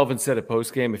 and Bob Melvin said at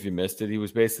postgame, if you missed it, he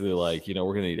was basically like, we're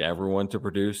going to need everyone to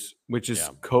produce, which is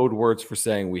code words for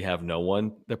saying we have no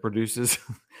one that produces.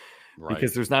 Right.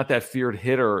 Because there's not that feared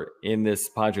hitter in this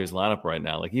Padres lineup right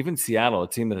now. Like even Seattle, a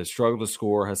team that has struggled to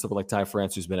score, has someone like Ty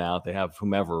France who's been out. They have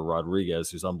whomever, Rodriguez,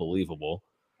 who's unbelievable.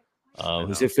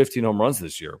 Who's hit 15 home runs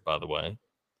this year, by the way.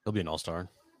 He'll be an all-star.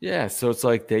 Yeah, so it's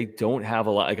like they don't have a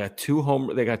lot. They got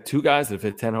two guys that have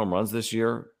hit 10 home runs this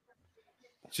year.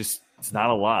 It's not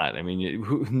a lot. I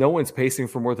mean, no one's pacing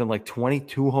for more than like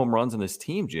 22 home runs on this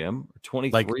team, Jim.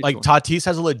 23. Like Tatis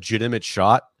has a legitimate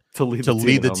shot to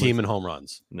lead the team in home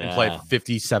runs and play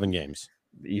 57 games.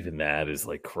 Even that is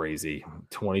like crazy.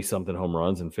 20-something home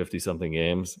runs in 50-something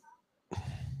games.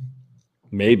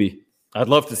 Maybe. I'd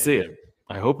love to see it.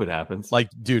 I hope it happens. Like,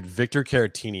 dude, Victor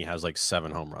Caratini has like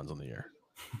 7 home runs on the year.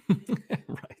 Right.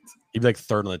 He'd be like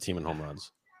third on the team in home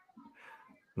runs.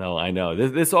 No, I know.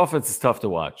 This offense is tough to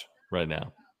watch right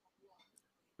now.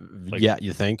 Like, yeah,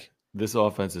 you think? This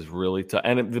offense is really tough.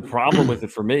 And the problem with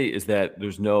it for me is that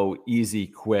there's no easy,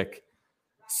 quick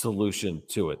solution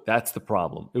to it. That's the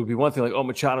problem. It would be one thing like,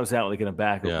 Machado's out when they get him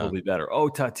back, it'll be better.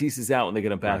 Tatis is out when they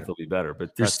get him back, they'll be better.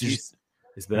 But Tatis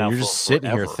has been out. You're just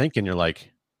sitting here thinking, you're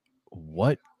like,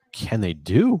 what can they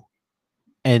do?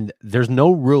 And there's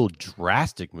no real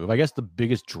drastic move. I guess the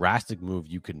biggest drastic move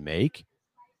you could make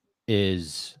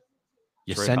is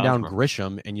you send down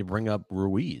Grisham and you bring up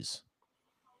Ruiz.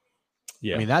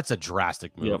 Yeah. I mean, that's a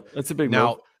drastic move. Yep, that's a big move.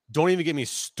 Now, don't even get me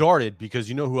started because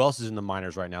you know who else is in the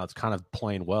minors right now? It's kind of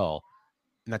playing well.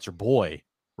 And that's your boy,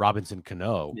 Robinson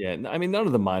Cano. Yeah. I mean, none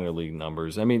of the minor league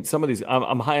numbers. I mean, some of these,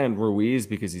 I'm high on Ruiz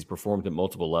because he's performed at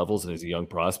multiple levels and he's a young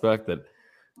prospect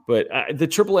but the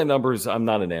AAA numbers, I'm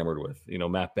not enamored with.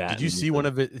 Matt Batten. Did you see one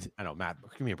of it? I know, Matt,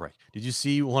 give me a break. Did you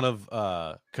see one of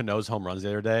Cano's home runs the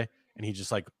other day? And he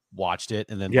just like watched it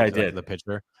and then I did the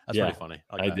pitcher. That's pretty funny.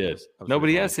 I did.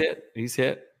 Nobody has hit. He's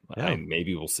hit. Yeah.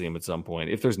 Maybe we'll see him at some point.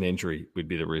 If there's an injury, would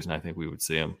be the reason I think we would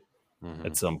see him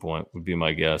at some point. Would be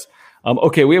my guess.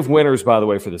 Okay, we have winners by the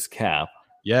way for this cap.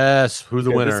 Yes, who's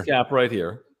the winner? This cap right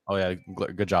here. Oh yeah,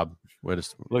 good job.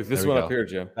 Look, this one up here,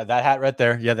 Jim. That hat right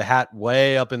there. Yeah, the hat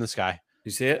way up in the sky.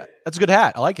 You see it? That's a good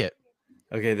hat. I like it.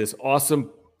 Okay, this awesome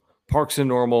Parks and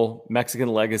Normal Mexican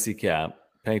legacy cap,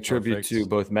 paying tribute to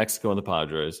both Mexico and the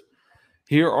Padres.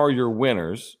 Here are your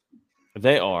winners.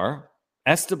 They are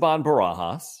Esteban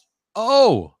Barajas.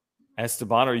 Oh,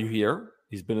 Esteban, are you here?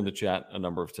 He's been in the chat a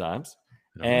number of times.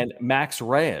 And Max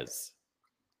Reyes.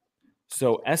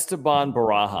 So Esteban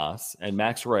Barajas and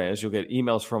Max Reyes, you'll get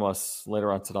emails from us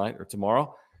later on tonight or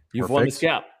tomorrow. You've won this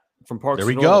cap from Parks. There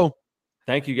we go.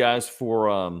 Thank you guys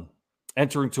for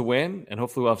entering to win, and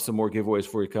hopefully we'll have some more giveaways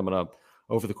for you coming up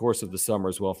over the course of the summer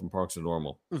as well from Parks and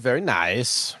Normal. Very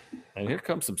nice. And here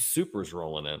comes some supers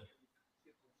rolling in.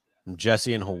 From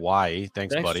Jesse in Hawaii.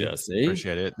 Thanks, buddy. Jesse.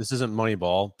 Appreciate it. This isn't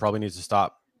Moneyball. Probably needs to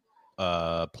stop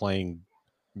playing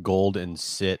gold and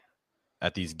sit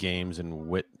at these games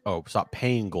and stop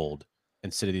paying gold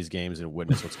and sit at these games and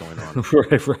witness what's going on.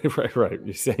 Right.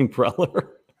 You're saying Preller?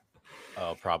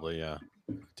 Oh, probably, yeah.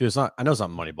 Dude, it's not. I know it's not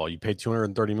Moneyball. You paid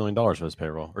 $230 million for this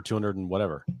payroll, or 200 and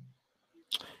whatever.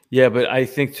 Yeah, but I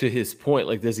think to his point,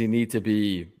 like, does he need to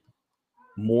be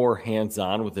more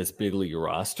hands-on with this big league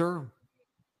roster?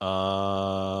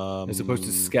 As opposed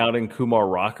to scouting Kumar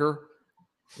Rocker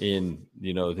in,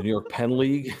 the New York Penn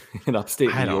League in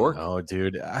upstate New York. Oh,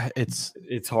 dude, it's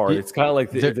hard. It's kind of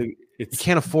like you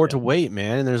can't afford to wait,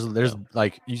 man. And there's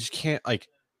like, you just can't, like,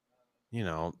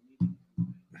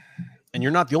 and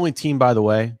you're not the only team, by the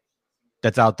way,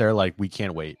 that's out there like, we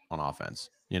can't wait on offense.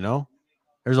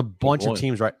 There's a bunch of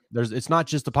teams, right? It's not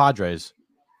just the Padres,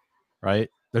 right?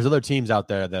 There's other teams out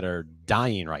there that are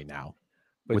dying right now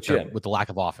with the lack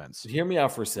of offense. Hear me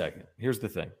out for a second. Here's the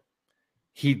thing.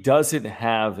 He doesn't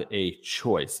have a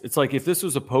choice. It's like if this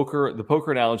was a poker, the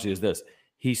poker analogy is this.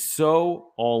 He's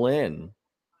so all in.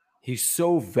 He's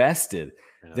so vested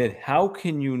that how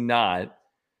can you not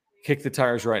kick the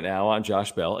tires right now on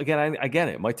Josh Bell? Again, I get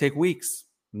it. It might take weeks.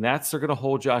 Nats are going to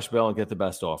hold Josh Bell and get the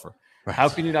best offer. Right. How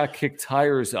can you not kick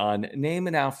tires on name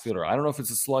an outfielder? I don't know if it's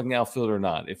a slugging outfielder or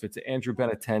not. If it's Andrew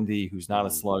Benintendi, who's not a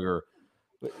slugger.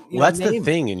 But, that's the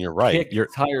thing, and you're right. Kick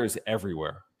tires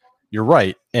everywhere. You're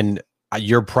right. And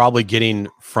you're probably getting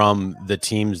from the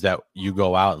teams that you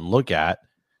go out and look at,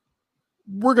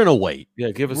 we're going to wait.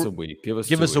 Yeah, give us a week. Give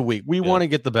us a week. We want to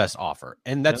get the best offer.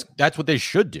 And that's what they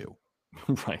should do.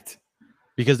 Right.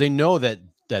 Because they know that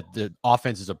the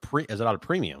offense is at a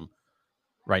premium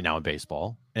right now in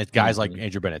baseball. And it's guys like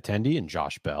Andrew Benintendi and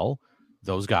Josh Bell.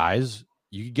 Those guys,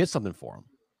 you can get something for them.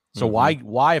 So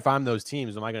why, if I'm those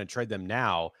teams, am I going to trade them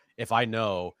now if I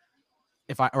know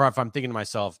if I'm thinking to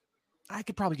myself, I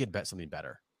could probably get something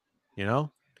better,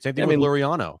 Same thing with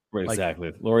Laureano. Right,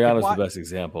 exactly. Laureano's the best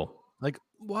example. Like,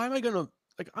 why am I going to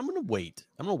I'm going to wait.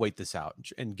 I'm going to wait this out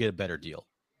and get a better deal.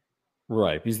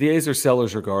 Right, because the A's are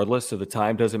sellers regardless, so the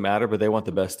time doesn't matter, but they want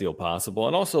the best deal possible.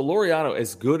 And also, Laureano,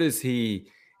 as good as he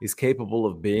is capable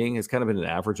of being, has kind of been an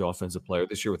average offensive player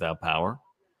this year without power.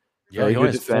 Yeah, he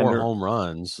only has 4 home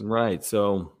runs. Right,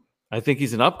 so I think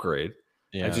he's an upgrade.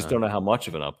 Yeah. I just don't know how much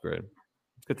of an upgrade.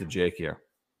 Let's get to Jake here.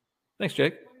 Thanks,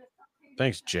 Jake.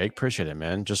 Thanks, Jake. Appreciate it,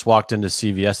 man. Just walked into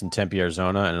CVS in Tempe,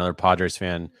 Arizona, and another Padres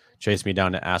fan chased me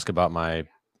down to ask about my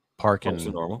Park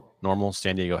and normal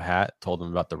San Diego hat. Told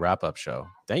them about the wrap-up show.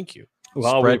 Thank you.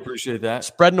 Well, we appreciate that.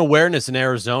 Spreading awareness in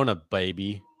Arizona,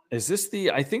 baby. Is this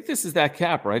I think this is that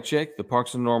cap, right, Jake? The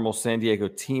Parks and Normal San Diego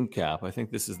team cap. I think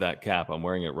this is that cap. I'm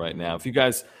wearing it right now. If you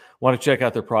guys want to check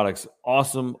out their products,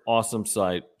 awesome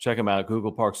site. Check them out.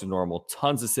 Google Parks and Normal.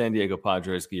 Tons of San Diego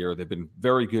Padres gear. They've been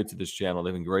very good to this channel.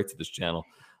 They've been great to this channel.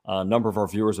 A number of our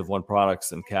viewers have won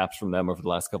products and caps from them over the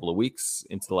last couple of weeks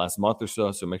into the last month or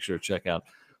so. So make sure to check out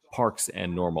Parks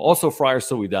and Normal. Also, Friars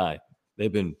Till We Die.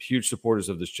 They've been huge supporters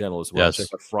of this channel as well. Yes. Check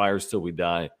out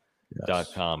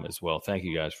frierstilldie.com as well. Thank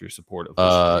you guys for your support of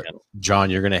this channel. John,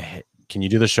 can you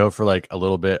do the show for like a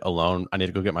little bit alone? I need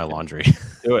to go get my laundry.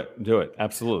 Do it.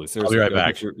 Absolutely. Seriously, I'll be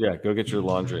right back. Go get your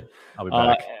laundry. I'll be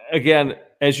back. Again,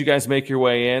 as you guys make your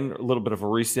way in, a little bit of a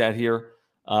reset here.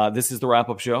 This is the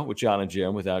wrap-up show with John and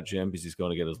Jim, without Jim because he's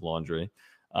going to get his laundry.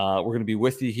 We're going to be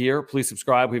with you here. Please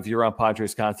subscribe. We have year-round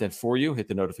Padres content for you. Hit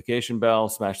the notification bell.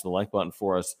 Smash the like button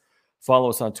for us. Follow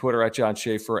us on Twitter at John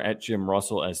Schaefer, at Jim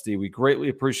Russell SD. We greatly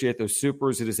appreciate those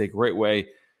supers. It is a great way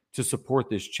to support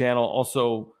this channel.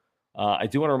 Also, I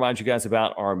do want to remind you guys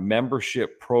about our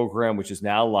membership program, which is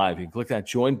now live. You can click that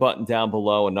join button down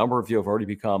below. A number of you have already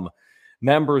become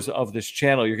members of this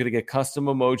channel. You're going to get custom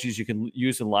emojis you can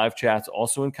use in live chats,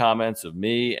 also in comments of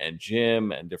me and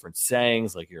Jim and different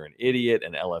sayings like you're an idiot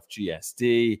and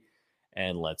LFGSD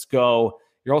and let's go.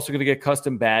 You're also going to get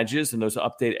custom badges, and those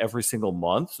update every single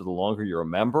month. So the longer you're a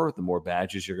member, the more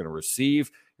badges you're going to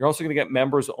receive. You're also going to get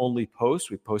members-only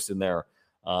posts. We've posted in there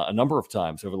a number of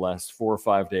times over the last 4 or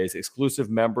 5 days.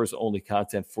 Exclusive members-only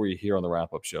content for you here on the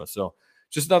Wrap-Up Show. So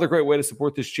just another great way to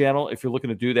support this channel. If you're looking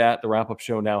to do that, the Wrap-Up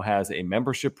Show now has a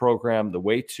membership program. The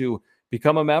way to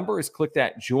become a member is click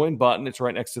that join button. It's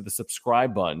right next to the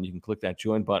subscribe button. You can click that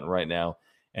join button right now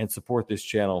and support this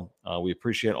channel. We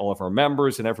appreciate all of our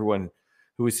members and everyone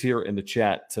who is here in the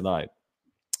chat tonight.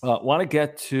 Want to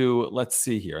get to, let's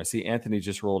see here. I see Anthony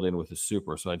just rolled in with a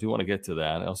super, so I do want to get to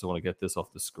that. I also want to get this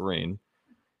off the screen,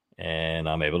 and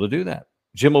I'm able to do that.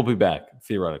 Jim will be back,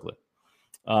 theoretically.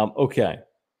 Okay.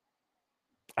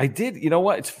 I did. You know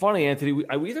what? It's funny, Anthony.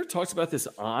 We either talked about this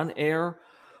on air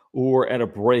or at a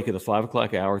break at the 5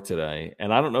 o'clock hour today.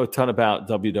 And I don't know a ton about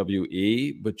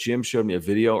WWE, but Jim showed me a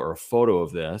video or a photo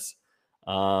of this,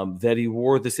 that he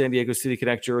wore the San Diego City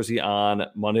Connect jersey on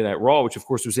Monday Night Raw, which of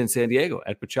course was in San Diego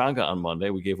at Pachanga on Monday.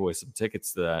 We gave away some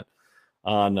tickets to that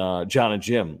on John and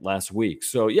Jim last week.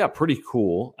 So yeah, pretty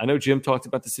cool. I know Jim talked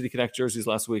about the City Connect jerseys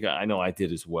last week. I know I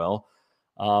did as well.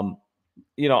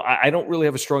 I don't really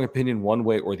have a strong opinion one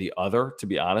way or the other, to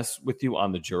be honest with you,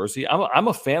 on the jersey. I'm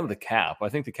a fan of the cap. I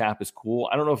think the cap is cool.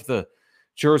 I don't know if the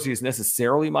jersey is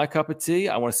necessarily my cup of tea.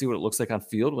 I want to see what it looks like on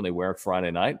field when they wear it Friday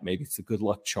night. Maybe it's a good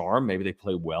luck charm. Maybe they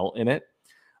play well in it.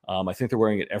 I think they're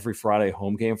wearing it every Friday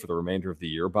home game for the remainder of the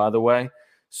year, by the way.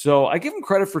 So I give them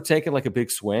credit for taking like a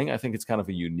big swing. I think it's kind of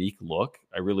a unique look.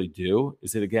 I really do.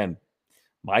 Is it, again,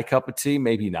 my cup of tea?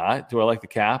 Maybe not. Do I like the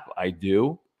cap? I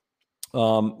do. I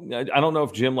don't know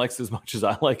if Jim likes it as much as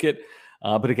I like it,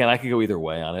 but again, I could go either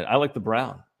way on it. I like the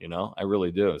brown, I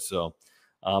really do. So,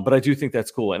 but I do think that's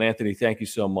cool. And Anthony, thank you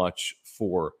so much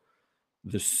for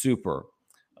the super.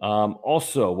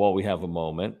 Also, while we have a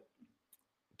moment,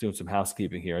 doing some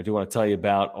housekeeping here, I do want to tell you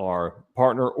about our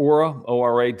partner, Aura,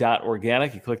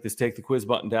 ORA.organic. You click this Take the Quiz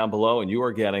button down below, and you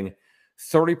are getting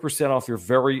 30% off your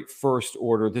very first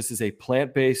order. This is a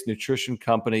plant-based nutrition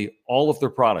company. All of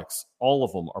their products, all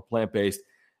of them are plant-based.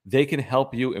 They can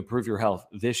help you improve your health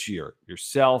this year.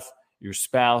 Yourself, your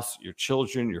spouse, your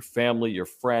children, your family, your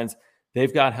friends.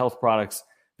 They've got health products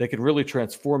that can really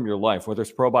transform your life. Whether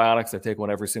it's probiotics, I take one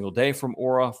every single day from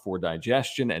Aura for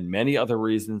digestion and many other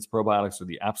reasons. Probiotics are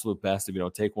the absolute best. If you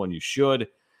don't take one, you should.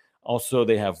 Also,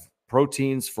 they have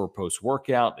proteins for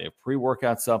post-workout. They have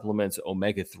pre-workout supplements,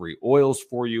 omega-3 oils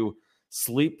for you,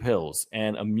 sleep pills,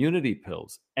 and immunity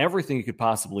pills. Everything you could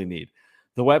possibly need.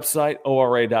 The website,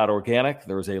 ORA.organic.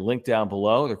 There is a link down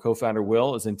below. Their co-founder,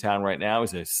 Will, is in town right now.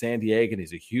 He's a San Diegan.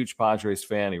 He's a huge Padres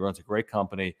fan. He runs a great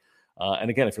company. And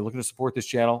again, if you're looking to support this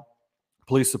channel,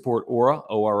 please support Aura,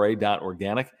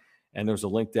 ORA.organic. And there's a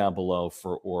link down below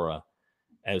for Aura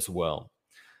as well.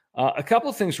 A couple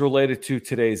of things related to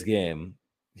today's game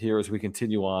here as we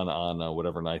continue on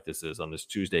whatever night this is, on this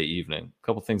Tuesday evening. A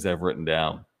couple things I've written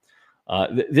down.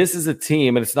 This is a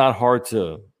team, and it's not hard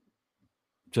to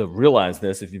realize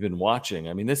this if you've been watching.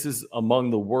 I mean, this is among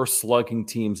the worst slugging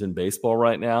teams in baseball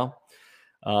right now.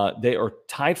 They are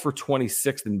tied for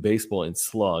 26th in baseball in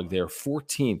slug. They are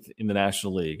 14th in the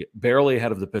National League, barely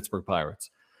ahead of the Pittsburgh Pirates.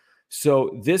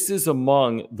 So this is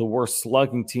among the worst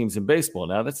slugging teams in baseball.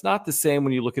 Now, that's not the same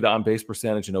when you look at on-base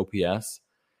percentage and OPS.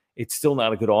 It's still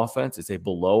not a good offense. It's a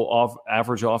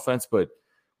below-average offense. But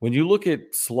when you look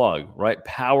at slug, right,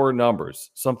 power numbers,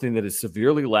 something that is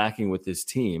severely lacking with this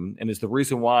team and is the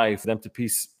reason why for them to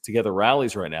piece together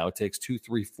rallies right now, it takes 2,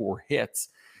 3, 4 hits.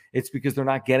 It's because they're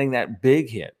not getting that big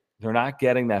hit. They're not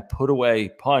getting that put-away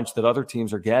punch that other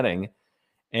teams are getting.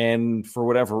 And for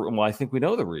whatever, well, I think we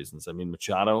know the reasons. I mean,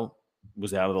 Machado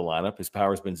was out of the lineup. His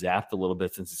power's been zapped a little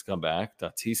bit since he's come back.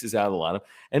 Tatis is out of the lineup.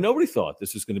 And nobody thought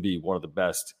this was going to be one of the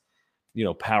best,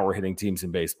 power hitting teams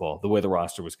in baseball, the way the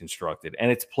roster was constructed.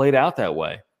 And it's played out that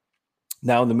way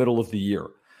now in the middle of the year.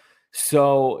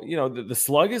 So, the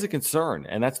slug is a concern.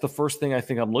 And that's the first thing I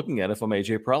think I'm looking at if I'm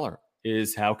AJ Preller,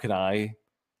 is how can I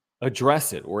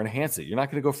address it or enhance it? You're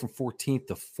not going to go from 14th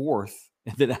to 4th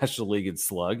in the National League in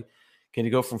slug. Can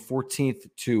you go from 14th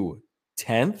to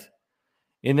 10th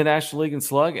in the National League in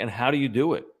slug? And how do you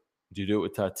do it? Do you do it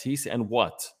with Tatis and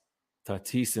what?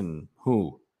 Tatis and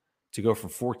who? To go from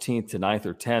 14th to 9th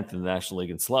or 10th in the National League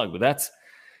in slug. But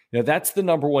that's the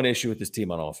number one issue with this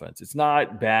team on offense. It's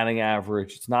not batting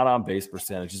average. It's not on base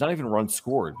percentage. It's not even runs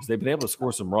scored, because they've been able to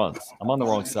score some runs. I'm on the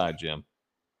wrong side, Jim.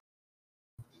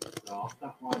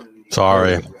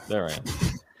 Sorry. There I am.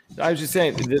 I was just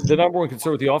saying, the number one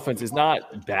concern with the offense is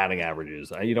not batting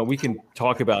averages. We can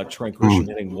talk about Trent Grisham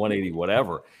hitting 180,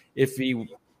 whatever. If he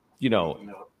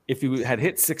had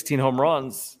hit 16 home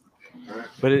runs,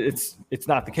 but it's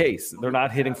not the case. They're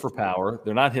not hitting for power.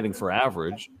 They're not hitting for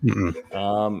average.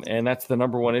 And that's the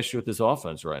number one issue with this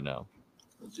offense right now.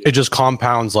 It just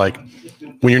compounds, like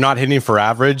when you're not hitting for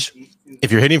average,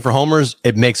 if you're hitting for homers,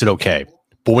 it makes it okay.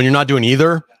 But when you're not doing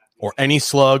either, or any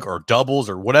slug or doubles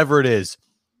or whatever it is,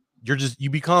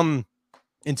 you become,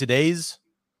 in today's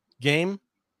game,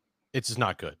 it's just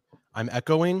not good. I'm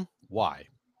echoing. Why?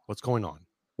 What's going on?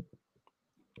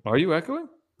 Are you echoing?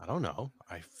 I don't know.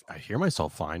 I hear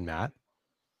myself fine, Matt.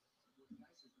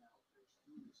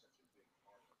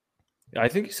 I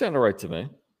think you sound all right to me.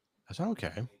 I sound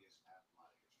okay.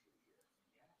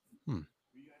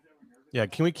 Yeah,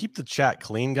 can we keep the chat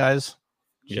clean, guys?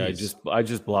 Jeez. Yeah, I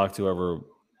just blocked whoever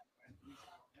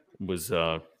was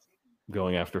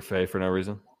Going after Faye for no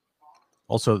reason.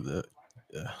 Also,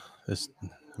 this.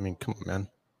 I mean, come on, man.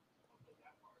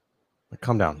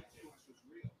 Calm down.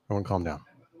 Everyone, calm down.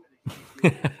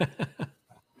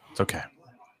 It's okay.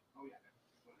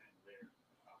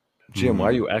 Jim, why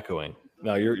are you echoing?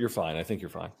 No, you're fine. I think you're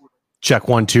fine. Check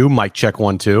 1 2. Mike, check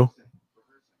 1 2.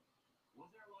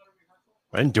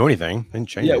 I didn't do anything. I didn't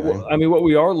change anything. Well, I mean, what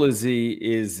we are, Lizzie,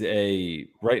 is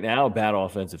right now a bad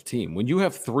offensive team. When you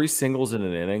have 3 singles in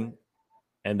an inning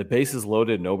and the bases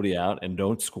loaded, nobody out, and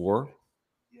don't score,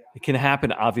 it can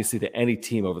happen, obviously, to any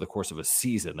team over the course of a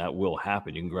season. That will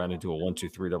happen. You can ground into a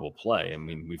 1-2-3 double play. I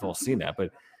mean, we've all seen that,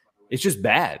 but it's just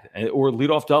bad. Or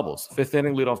leadoff doubles. 5th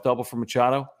inning leadoff double from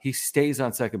Machado. He stays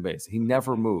on second base. He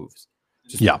never moves.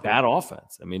 Just bad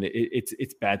offense. I mean,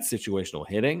 it's bad situational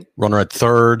hitting. Runner at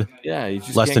third. Yeah, you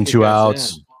just less than 2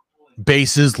 outs.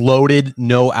 Bases loaded,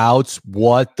 no outs.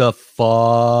 What the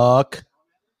fuck?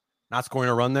 Not scoring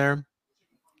a run there.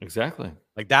 Exactly.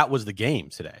 Like that was the game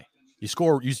today. You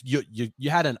score. You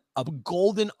had a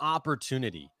golden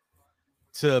opportunity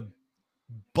to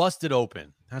bust it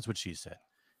open. That's what she said.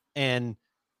 And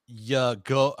you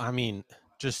go. I mean,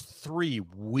 just 3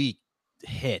 weak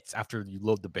hits after you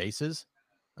load the bases.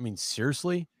 I mean,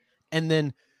 seriously. And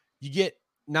then you get,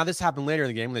 now this happened later in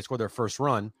the game when they scored their first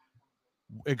run.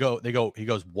 He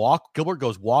goes walk. Gilbert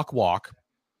goes walk.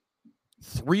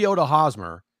 3-0 to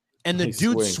Hosmer. And the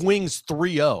dude swings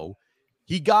 3-0.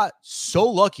 He got so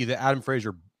lucky that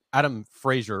Adam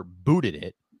Frazier booted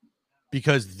it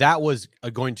because that was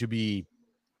going to be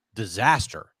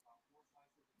disaster.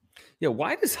 Yeah,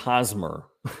 why does Hosmer?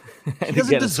 He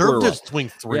doesn't deserve to swing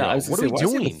 3-0. Yeah, what are we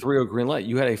doing? 3-0 green light.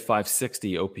 You had a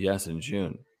 560 OPS in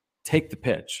June. Take the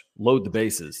pitch, load the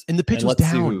bases, and the pitch was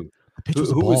down. The pitch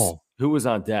was a ball. Who was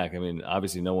on deck? I mean,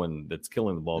 obviously, no one that's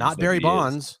killing the ball. Not Barry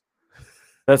Bonds.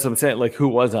 That's what I'm saying. Like, who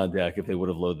was on deck if they would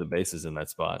have loaded the bases in that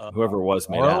spot? Whoever it was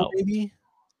made out. Maybe.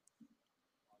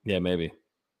 Yeah, maybe.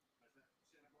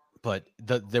 But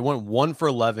they went 1 for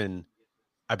 11,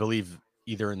 I believe,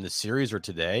 either in the series or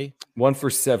today. 1 for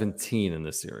 17 in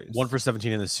the series. 1 for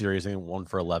 17 in the series, and 1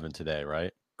 for 11 today,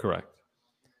 right? Correct.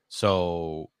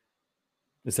 So,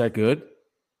 is that good?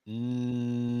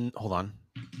 Hold on.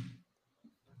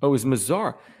 Oh, it was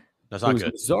Mazzara. That's not good.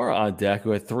 It was Mazzara on deck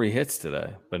who had 3 hits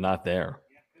today, but not there.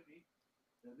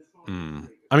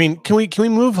 I mean, can we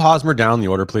move Hosmer down the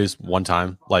order, please, one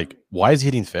time? Like, why is he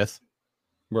hitting 5th?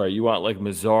 Right. You want like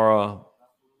Mazzara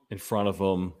in front of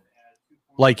him.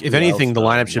 Like, if anything, the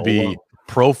lineup should be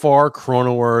Profar,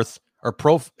 Cronenworth, or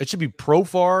it should be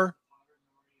Profar,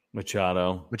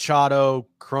 Machado,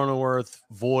 Cronenworth,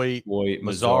 Voit,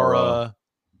 Mazzara,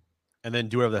 and then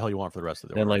do whatever the hell you want for the rest of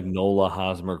the order. And like Nola,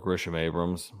 Hosmer, Grisham,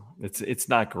 Abrams. It's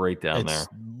not great down there.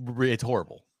 It's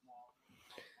horrible.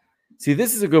 See,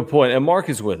 this is a good point. And Mark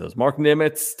is with us. Mark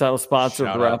Nimitz, title sponsor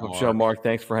of the wrap-up show. Mark,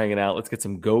 thanks for hanging out. Let's get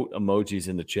some goat emojis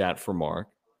in the chat for Mark.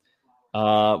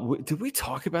 Did we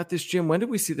talk about this, Jim? When did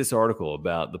we see this article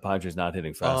about the Padres not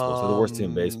hitting fastballs? They're the worst team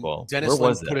in baseball. Dennis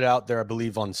Lynn put it out there, I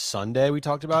believe, on Sunday. We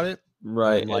talked about it.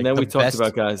 Right. And then we talked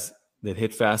about guys that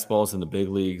hit fastballs in the big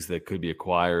leagues that could be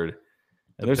acquired.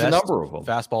 And there's a number of them.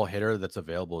 Fastball hitter that's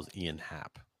available is Ian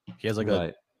Happ. He has like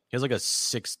a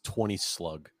 620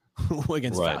 slug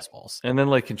against fastballs. And then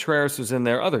like Contreras was in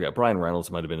there. Other guy, Brian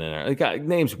Reynolds might have been in there. Like,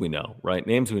 names we know, right?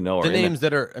 Names we know. The names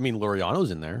that are, I mean,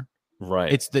 Laureano's in there.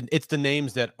 Right. It's the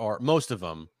names that are, most of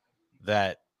them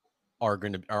that are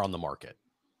on the market.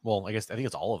 Well, I think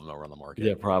it's all of them that are on the market.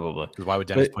 Yeah, probably. Because why would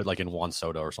Dennis put like in Juan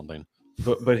Soto or something?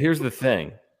 But here's the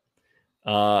thing.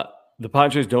 The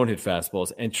Padres don't hit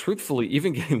fastballs. And truthfully,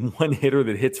 even getting one hitter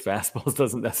that hits fastballs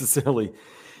doesn't necessarily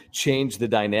change the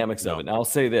dynamics of it. Now, I'll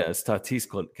say this. Tatis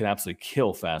can absolutely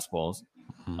kill fastballs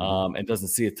and doesn't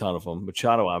see a ton of them.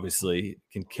 Machado obviously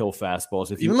can kill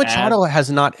fastballs. Even Machado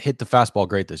has not hit the fastball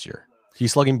great this year.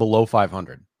 He's slugging below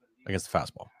 500 against the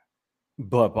fastball.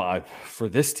 But for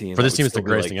this team, it's the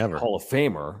greatest thing ever. Hall of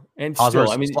Famer. And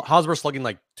Hosmer's slugging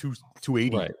like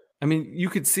 280. Right. I mean, you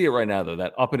could see it right now, though,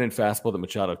 that up and in fastball that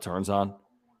Machado turns on.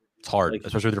 It's hard,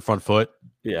 especially with your front foot.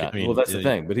 Yeah, I mean, well, that's the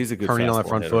thing. But he's a good turning on that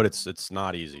front hitter. foot. It's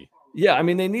not easy. Yeah, I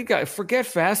mean, they need guys. Forget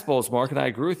fastballs, Mark, and I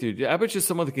agree with you. I bet you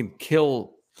someone that can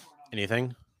kill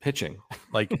anything pitching.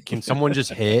 Like, can someone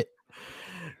just hit?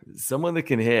 Someone that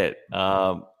can hit.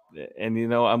 And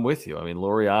I'm with you. I mean,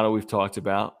 Laureano, we've talked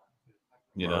about.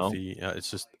 Murphy, it's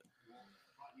just.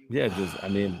 Yeah, I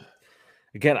mean,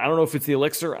 again, I don't know if it's the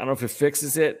elixir. I don't know if it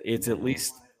fixes it. It's at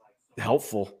least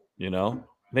helpful.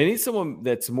 They need someone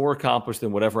that's more accomplished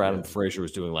than whatever Adam Frazier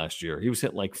was doing last year. He was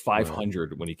hitting like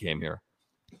 500 when he came here.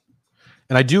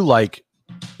 And I do like,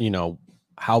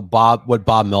 what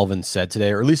Bob Melvin said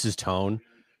today, or at least his tone.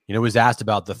 You know, he was asked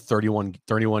about the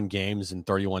 31 games in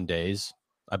 31 days,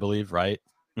 I believe, right?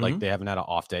 Like they haven't had an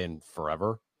off day in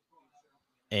forever.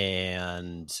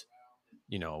 And,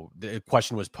 you know, the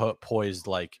question was poised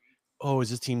like, oh,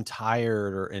 is this team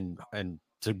tired? Or and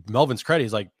to Melvin's credit,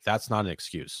 he's like, that's not an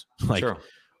excuse. Like, Sure.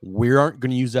 we aren't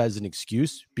going to use that as an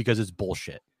excuse because it's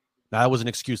bullshit. Now, that was an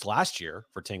excuse last year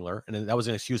for Tingler, and that was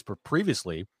an excuse for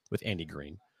previously with Andy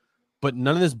Green. But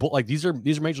none of this, like, these are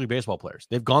Major League Baseball players.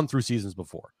 They've gone through seasons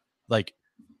before. Like,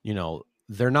 you know,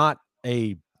 they're not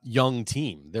a young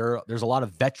team. There's a lot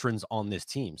of veterans on this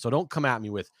team. So don't come at me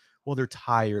with, well, they're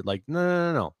tired. Like,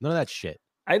 no. None of that shit.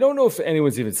 I don't know if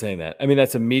anyone's even saying that. I mean,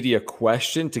 that's a media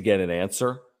question to get an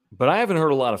answer. But I haven't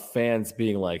heard a lot of fans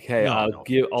being like, "Hey,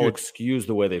 I'll excuse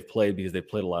the way they've played because they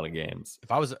played a lot of games."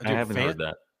 If I was, I haven't heard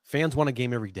that. Fans want a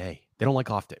game every day. They don't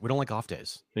like off day. We don't like off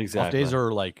days. Exactly. Off days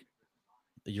are like,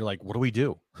 you're like, what do we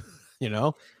do? You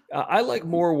know, I like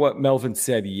more what Melvin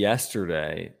said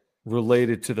yesterday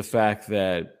related to the fact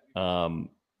that,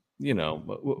 you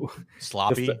know,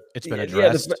 sloppy. It's been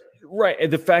addressed, right?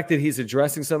 And the fact that he's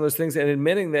addressing some of those things and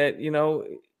admitting that, you know,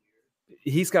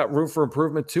 he's got room for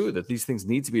improvement too, that these things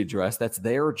need to be addressed. That's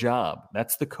their job.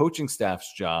 That's the coaching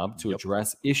staff's job to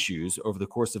address issues over the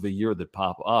course of a year that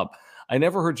pop up. I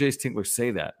never heard Jace Tingler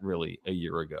say that really a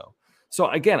year ago. So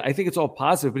again, I think it's all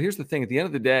positive, but here's the thing. At the end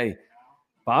of the day,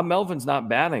 Bob Melvin's not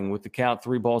batting with the count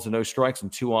 3 balls and no strikes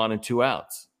and 2 on and 2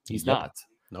 outs. He's not.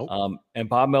 Nope. And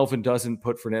Bob Melvin doesn't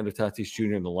put Fernando Tatis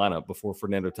Jr. in the lineup before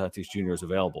Fernando Tatis Jr. is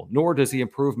available, nor does he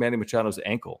improve Manny Machado's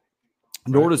ankle,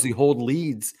 nor does he hold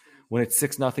leads when it's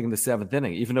 6-0 in the 7th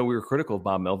inning, even though we were critical of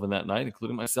Bob Melvin that night,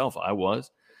 including myself. I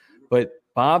was. But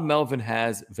Bob Melvin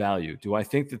has value. Do I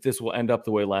think that this will end up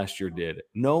the way last year did?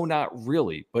 No, not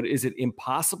really. But is it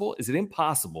impossible? Is it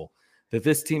impossible that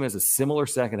this team has a similar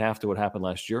second half to what happened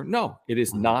last year? No, it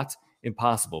is not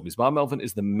impossible because Bob Melvin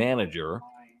is the manager.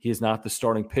 He is not the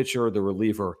starting pitcher, the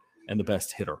reliever, and the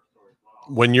best hitter.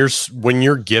 When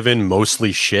you're given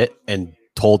mostly shit and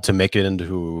told to make it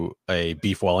into a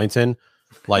beef Wellington,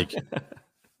 like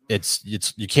it's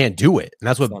you can't do it. And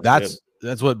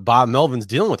that's what Bob Melvin's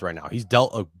dealing with right now. He's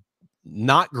dealt a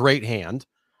not great hand.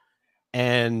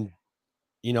 And,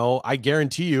 you know, I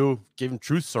guarantee you, give him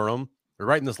truth serum, we're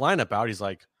writing this lineup out. He's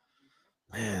like,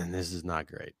 man, this is not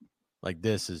great. Like,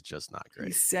 this is just not great.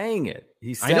 He's saying it.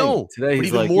 I know. Today, but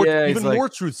even more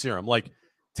truth serum. Like,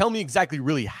 tell me exactly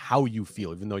really how you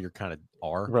feel, even though you're kind of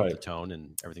with the tone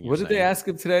and everything. What did they ask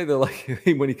him today? They're like,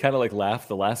 when he kind of like laughed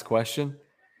the last question,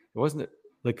 wasn't it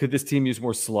like, could this team use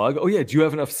more slug? Oh yeah, do you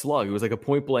have enough slug? It was like a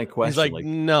point blank question. He's like,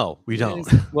 no, we don't.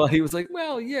 Well, he was like,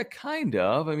 well, yeah, kind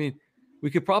of. I mean, we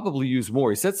could probably use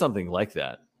more. He said something like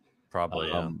that. Probably.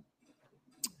 Yeah.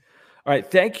 All right.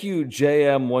 Thank you,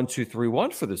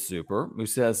 JM1231 for the super, who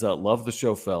says, love the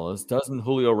show, fellas. Doesn't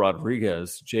Julio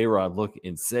Rodriguez, J-Rod, look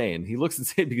insane? He looks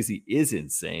insane because he is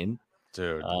insane.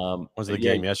 Dude, was the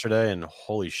game yesterday, and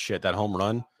holy shit, that home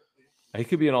run. He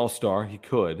could be an all-star. He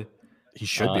could. He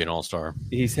should be an all-star.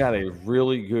 He's had a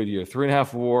really good year.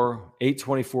 3.5 WAR,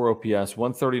 824 OPS,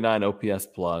 139 OPS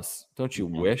plus. Don't you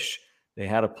wish they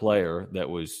had a player that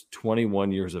was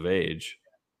 21 years of age?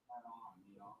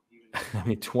 I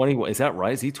mean, 21. Is that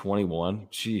right? Is he 21?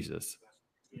 Jesus.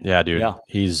 Yeah, dude. Yeah.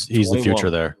 He's the future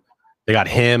there. They got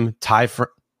him,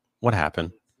 what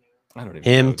happened? I don't even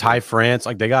know. Him, Ty France.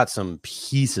 Like, they got some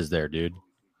pieces there, dude.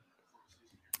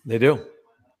 They do.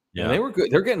 Yeah, and they were good.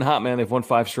 They're getting hot, man. They've won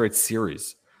 5 straight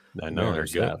series. I know they're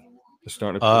good. They're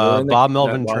starting to. Bob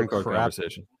Melvin turned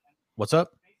conversation. What's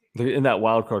up? They're in that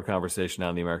wild card conversation now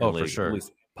in the American League, for sure. At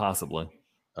least possibly.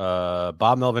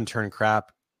 Bob Melvin turned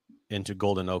crap into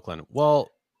Golden Oakland. Well,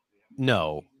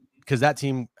 no, because that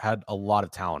team had a lot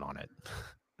of talent on it,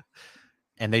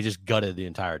 and they just gutted the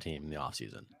entire team in the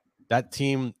offseason. That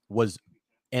team was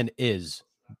and is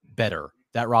better,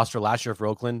 that roster last year for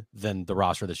Oakland, than the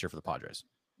roster this year for the Padres.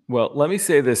 Well, let me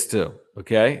say this too,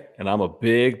 okay? And I'm a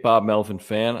big Bob Melvin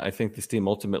fan. I think this team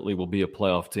ultimately will be a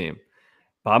playoff team.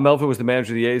 Bob Melvin was the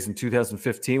manager of the A's in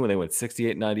 2015 when they went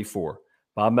 68-94.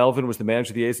 Bob Melvin was the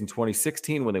manager of the A's in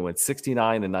 2016 when they went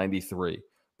 69-93.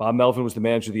 Bob Melvin was the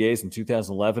manager of the A's in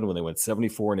 2011 when they went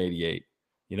 74-88.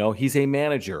 You know, he's a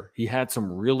manager. He had some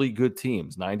really good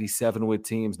teams, 97-win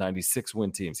teams,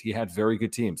 96-win teams. He had very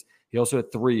good teams. He also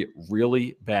had 3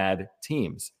 really bad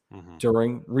teams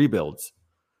during rebuilds,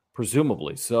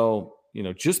 presumably. So, you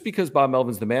know, just because Bob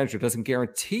Melvin's the manager doesn't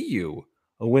guarantee you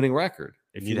a winning record.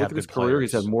 If you look at his career,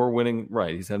 he's had more winning,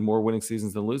 He's had more winning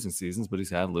seasons than losing seasons, but he's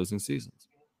had losing seasons.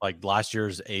 Like last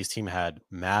year's A's team had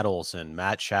Matt Olson,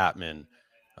 Matt Chapman,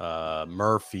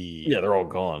 Murphy. Yeah, they're all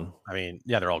gone. I mean,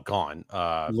 yeah, they're all gone.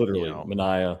 Literally,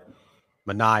 Mania.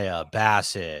 Mania,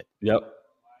 Bassett. Yep.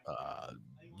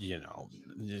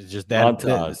 Just that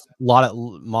Montas. a lot of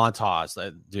Montas.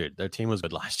 Dude, their team was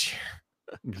good last year.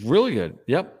 Really good.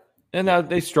 Yep. And now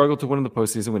they struggled to win in the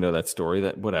postseason. We know that story.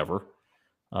 That whatever.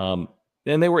 And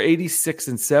they were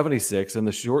 86-76 in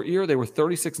the short year. They were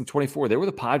 36-24. They were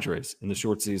the Padres in the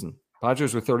short season.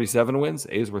 Padres were 37 wins.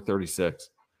 A's were 36.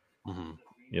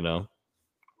 Mm-hmm.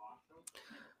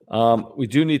 We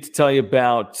do need to tell you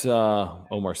about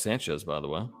Omar Sanchez, by the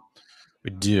way. We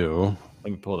do.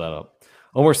 Let me pull that up.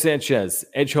 Omar Sanchez,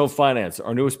 Edge Home Finance,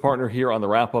 our newest partner here on the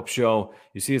wrap-up show.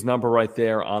 You see his number right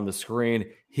there on the screen.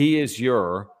 He is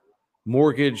your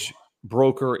mortgage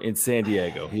broker in San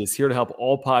Diego. He is here to help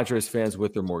all Padres fans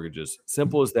with their mortgages.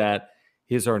 Simple as that.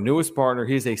 He is our newest partner.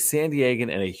 He is a San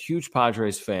Diegan and a huge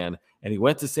Padres fan, and he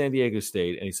went to San Diego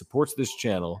State, and he supports this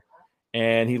channel,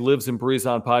 and he lives and breathes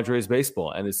on Padres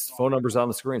baseball. And his phone number is on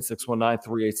the screen,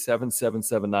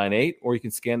 619-387-7798, or you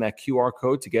can scan that QR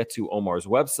code to get to Omar's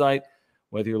website.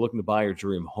 Whether you're looking to buy your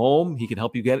dream home, he can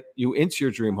help you get you into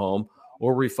your dream home,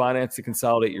 or refinance to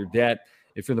consolidate your debt.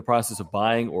 If you're in the process of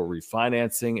buying or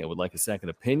refinancing and would like a second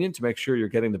opinion to make sure you're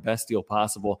getting the best deal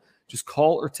possible, just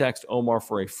call or text Omar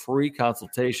for a free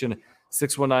consultation,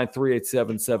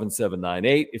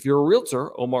 619-387-7798. If you're a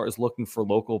realtor, Omar is looking for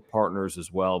local partners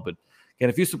as well. But again,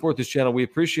 if you support this channel, we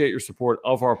appreciate your support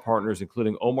of our partners,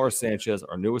 including Omar Sanchez,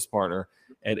 our newest partner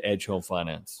at Edge Home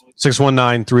Finance.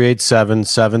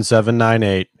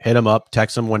 619-387-7798. Hit him up.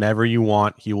 Text him whenever you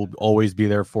want. He will always be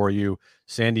there for you.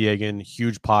 San Diegan,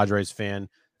 huge Padres fan.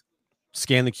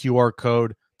 Scan the QR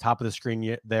code, top of the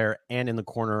screen there and in the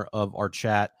corner of our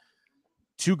chat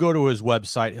to go to his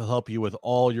website. He'll help you with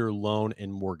all your loan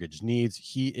and mortgage needs.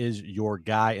 He is your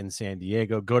guy in San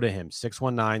Diego. Go to him,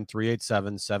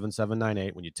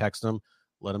 619-387-7798. When you text him,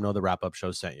 let him know the wrap-up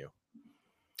show sent you.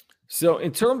 So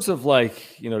in terms of to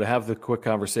have the quick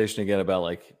conversation again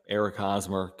about Eric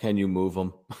Hosmer, can you move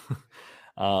him?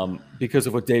 Because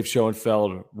of what Dave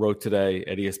Schoenfeld wrote today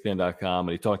at ESPN.com.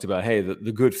 And he talked about, hey,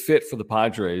 the good fit for the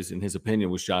Padres, in his opinion,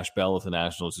 was Josh Bell of the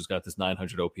Nationals, who's got this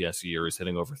 900 OPS a year. He's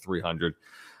hitting over 300.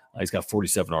 He's got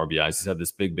 47 RBIs. He's had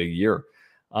this big year.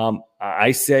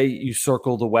 I say you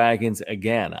circle the wagons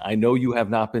again. I know you have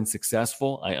not been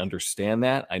successful. I understand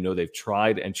that. I know they've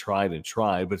tried and tried and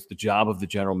tried, but it's the job of the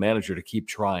general manager to keep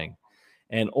trying.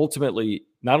 And ultimately,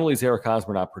 not only is Eric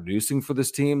Hosmer not producing for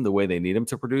this team the way they need him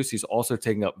to produce, he's also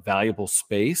taking up valuable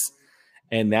space.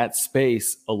 And that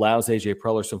space allows A.J.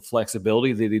 Preller some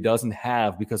flexibility that he doesn't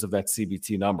have because of that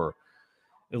CBT number.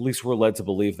 At least we're led to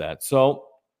believe that. So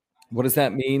what does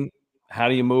that mean? How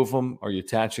do you move him? Are you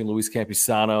attaching Luis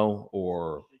Campusano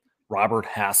or Robert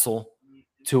Hassel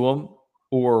to him,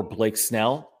 or Blake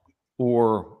Snell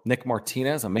or Nick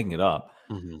Martinez? I'm making it up.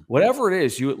 Mm-hmm. Whatever it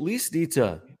is, you at least need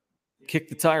to kick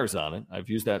the tires on it. I've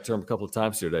used that term a couple of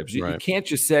times here today. You can't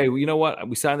just say, well, you know what?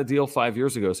 We signed the deal 5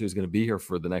 years ago, so he's going to be here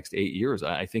for the next 8 years.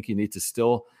 I think you need to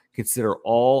still consider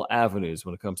all avenues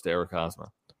when it comes to Eric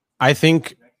Hosmer. I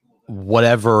think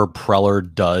whatever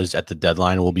Preller does at the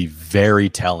deadline will be very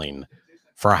telling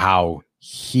for how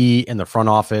he and the front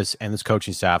office and this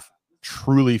coaching staff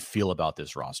truly feel about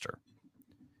this roster.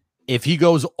 If he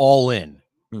goes all in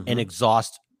and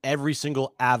exhausts every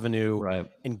single avenue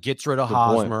and gets rid of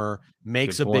Hosmer,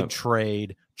 makes a big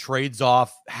trade, trades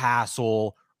off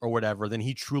Hassel or whatever, then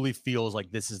he truly feels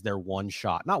like this is their one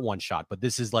shot. Not one shot, but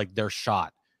this is like their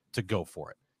shot to go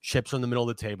for it. Chips in the middle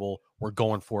of the table. We're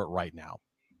going for it right now.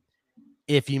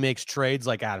 If he makes trades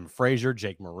like Adam Frazier,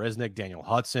 Jake Marisnick, Daniel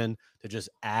Hudson to just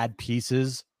add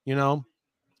pieces,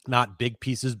 not big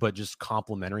pieces, but just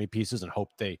complementary pieces and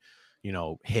hope they,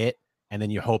 hit. And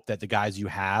then you hope that the guys you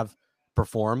have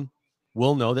perform,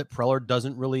 we'll know that Preller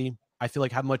doesn't really, I feel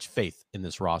like, have much faith in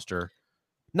this roster.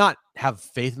 Not have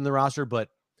faith in the roster, but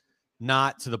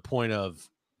not to the point of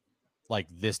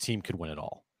this team could win it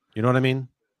all. You know what I mean?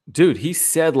 Dude, he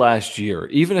said last year,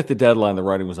 even at the deadline, the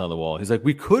writing was on the wall. He's like,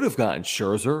 we could have gotten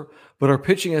Scherzer, but our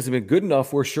pitching hasn't been good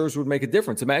enough where Scherzer would make a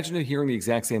difference. Imagine hearing the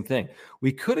exact same thing.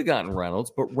 We could have gotten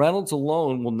Reynolds, but Reynolds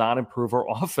alone will not improve our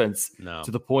offense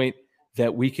to the point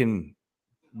that we can,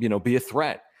 be a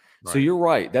threat. Right. So you're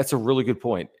right. That's a really good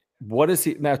point. What is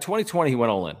he now? 2020, he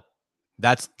went all in.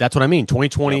 That's what I mean.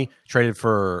 2020 traded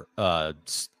for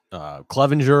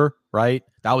Clevenger, right?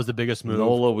 That was the biggest move.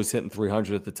 Nola was hitting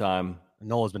 300 at the time.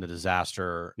 Nola's been a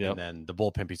disaster, and then the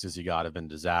bullpen pieces he got have been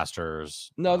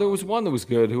disasters. No, there was one that was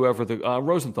good. Whoever the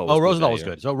Rosenthal was. Rosenthal was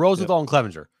good. So Rosenthal and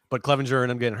Clevenger, but Clevenger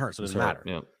ended up getting hurt, so it doesn't matter.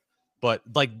 Yeah. But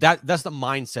that's the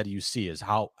mindset you see is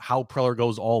how Preller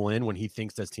goes all in when he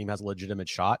thinks this team has a legitimate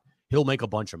shot. He'll make a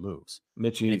bunch of moves.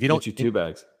 Mitch, you two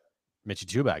bags. Mitchie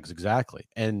two bags, exactly.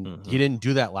 And he didn't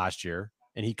do that last year,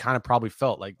 and he kind of probably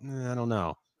felt like, I don't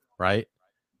know, right?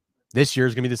 This year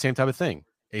is going to be the same type of thing.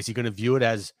 Is he going to view it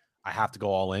as, I have to go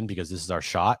all in because this is our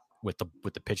shot with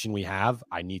the pitching we have?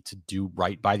 I need to do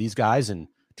right by these guys and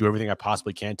do everything I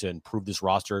possibly can to improve this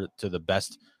roster to the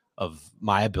best of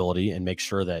my ability and make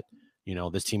sure that,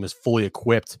 this team is fully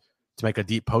equipped to make a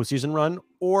deep postseason run?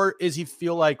 Or is he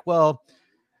feel like, well,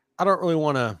 I don't really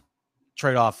want to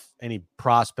trade off any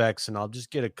prospects and I'll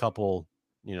just get a couple,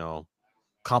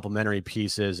 complimentary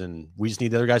pieces and we just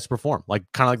need the other guys to perform, like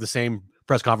kind of like the same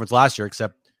press conference last year,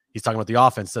 except he's talking about the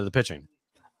offense instead of the pitching.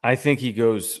 I think he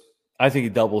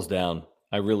doubles down.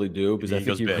 I really do, because I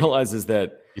think he realizes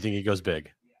that. You think he goes big?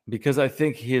 Because I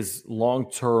think his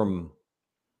long-term,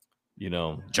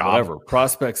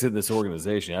 prospects in this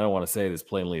organization, I don't want to say it as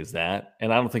plainly as that.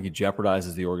 And I don't think he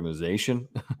jeopardizes the organization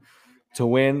to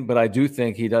win, but I do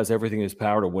think he does everything in his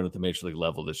power to win at the major league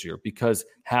level this year, because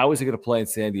how is he going to play in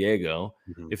San Diego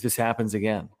if this happens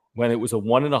again? When it was a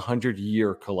 1 in 100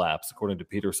 year collapse, according to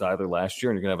Peter Seidler last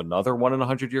year, and you're going to have another 1 in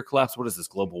 100 year collapse. What is this,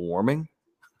 global warming?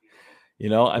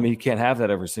 You can't have that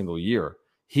every single year.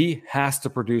 He has to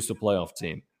produce a playoff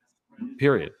team,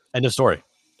 period. End of story.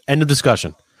 End of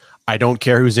discussion. I don't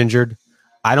care who's injured.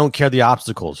 I don't care the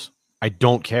obstacles. I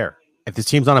don't care. If this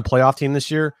team's on a playoff team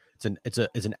this year,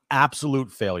 it's an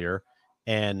absolute failure.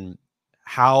 And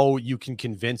how you can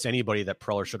convince anybody that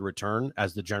Preller should return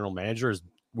as the general manager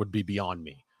would be beyond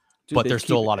me. Dude, but there's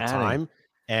still a lot of time,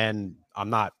 and I'm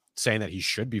not saying that he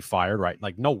should be fired, right?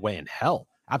 Like, no way in hell.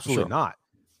 Absolutely not.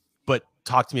 But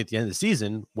talk to me at the end of the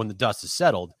season when the dust is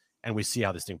settled and we see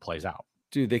how this thing plays out.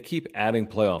 Dude, they keep adding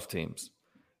playoff teams.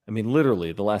 I mean,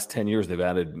 literally, the last 10 years, they've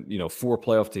added, 4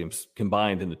 playoff teams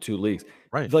combined in the 2 leagues.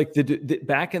 Right. Like,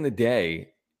 back in the day,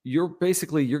 you're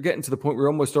getting to the point where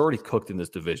you're almost already cooked in this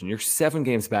division. You're 7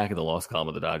 games back in the loss column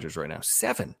of the Dodgers right now.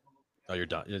 7. Oh, you're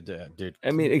done, dude.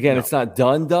 I mean, again, It's not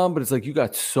done, but it's like you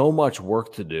got so much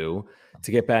work to do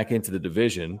to get back into the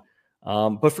division.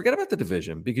 But forget about the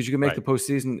division, because you can make the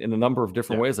postseason in a number of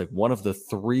different ways, like one of the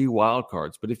 3 wild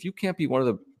cards. But if you can't be one of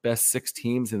the best 6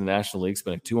 teams in the National League,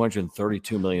 spending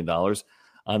 $232 million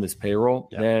on this payroll,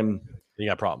 then you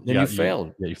got a problem. Then you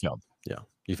failed. You failed. Yeah,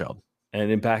 you failed. And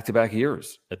in back-to-back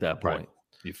years at that point,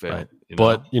 you failed.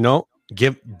 But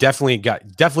definitely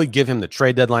give him the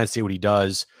trade deadline, see what he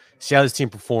does, see how this team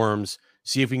performs,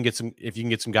 see if you can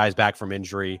get some guys back from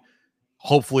injury.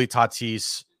 Hopefully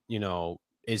Tatis,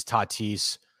 is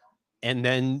Tatis, and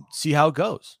then see how it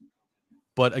goes.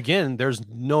 But again, there's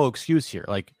no excuse here.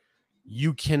 Like,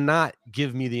 you cannot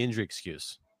give me the injury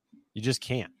excuse. You just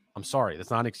can't. I'm sorry.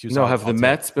 That's not an excuse. No, have the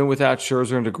Mets been without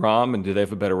Scherzer and DeGrom, and do they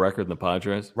have a better record than the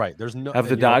Padres? Right. There's no. Have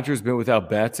the Dodgers been without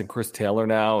Betts and Chris Taylor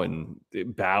now and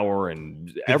Bauer and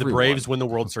everyone? Did the Braves win the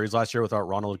World Series last year without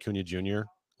Ronald Acuna Jr.?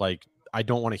 Like, I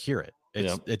don't want to hear it.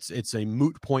 It's a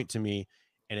moot point to me,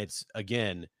 and it's,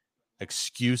 again,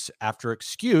 excuse after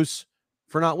excuse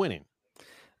for not winning.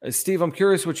 Steve, I'm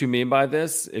curious what you mean by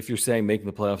this. If you're saying making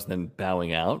the playoffs, then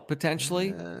bowing out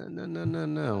potentially.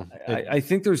 No. I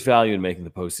think there's value in making the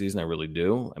postseason. I really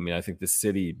do. I mean, I think the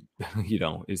city,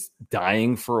 is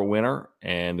dying for a winner,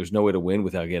 and there's no way to win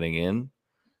without getting in.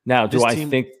 Now, do I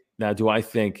think,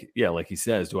 like he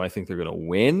says, do I think they're going to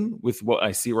win with what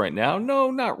I see right now?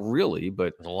 No, not really,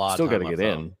 but still got to get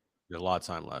in. There's a lot of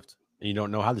time left. And you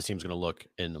don't know how this team's going to look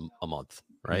in a month,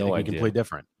 right? No idea. Completely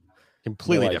different.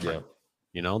 Completely different.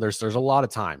 There's a lot of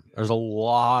time. There's a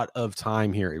lot of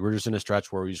time here. We're just in a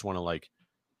stretch where we just want to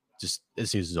this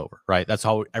season's over, right? That's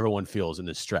how everyone feels in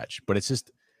this stretch. But it's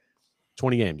just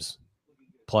 20 games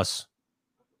plus,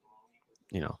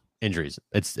 injuries.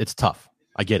 It's tough.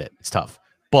 I get it. It's tough.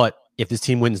 But if this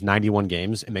team wins 91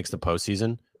 games and makes the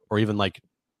postseason, or even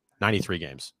 93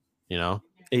 games,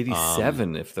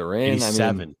 87 if they're in.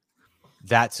 87.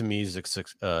 That to me is a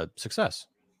success.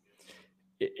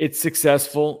 It's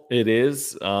successful. It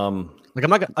is. I'm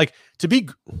not gonna to be.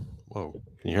 Whoa,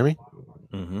 can you hear me?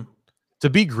 Mm-hmm. To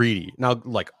be greedy now,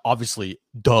 obviously,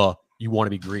 you want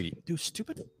to be greedy. Dude,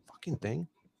 stupid fucking thing.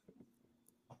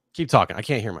 Keep talking. I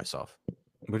can't hear myself.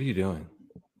 What are you doing?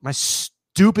 My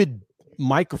stupid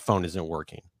microphone isn't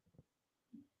working.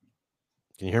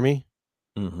 Can you hear me?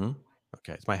 Mm-hmm.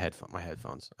 Okay, it's my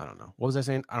headphones. I don't know. What was I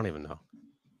saying? I don't even know.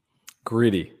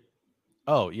 Greedy.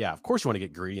 Oh, yeah. Of course you want to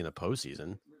get greedy in the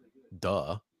postseason.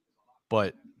 Duh.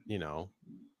 But,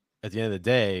 at the end of the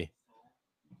day,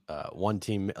 one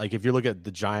team, if you look at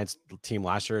the Giants team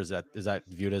last year, is that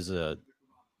viewed as a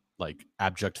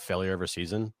abject failure of a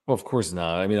season? Well, of course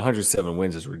not. I mean, 107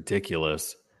 wins is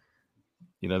ridiculous.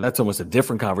 That's almost a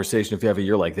different conversation if you have a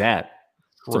year like that.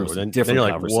 True. It's Then a different you're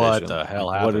like, conversation. what the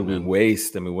hell happened? What did we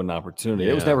waste? I mean, what an opportunity.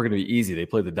 It was never going to be easy. They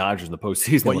played the Dodgers in the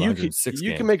postseason. But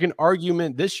you can make an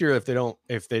argument this year if they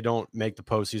don't make the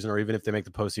postseason, or even if they make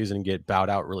the postseason and get bowed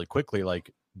out really quickly,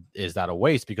 like, is that a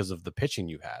waste because of the pitching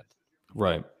you had?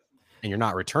 Right. And you're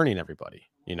not returning everybody,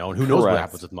 and who knows what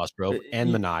happens with Musgrove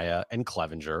and Manaea and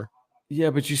Clevenger.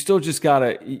 Yeah, but you still just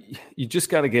gotta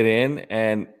get in,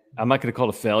 and I'm not going to call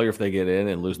it a failure if they get in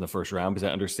and lose in the first round, because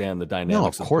I understand the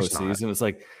dynamics of the postseason. It's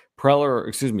like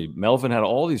Melvin had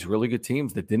all these really good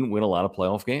teams that didn't win a lot of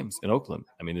playoff games in Oakland.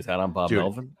 I mean, is that on Bob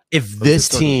Melvin? If this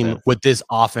team with this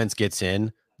offense gets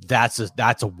in, that's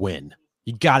a win.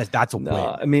 You got it. That's a win.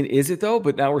 I mean, is it though?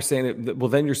 But now we're saying it. Well,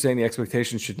 then you're saying the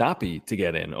expectation should not be to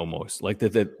get in, almost like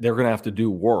that they're going to have to do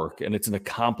work, and it's an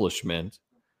accomplishment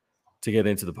to get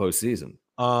into the postseason.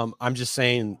 I'm just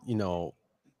saying, no,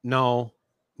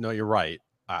 you're right.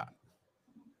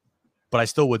 But I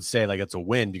still would say like it's a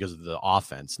win because of the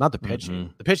offense, not the pitching.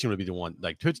 Mm-hmm. The pitching would be the one,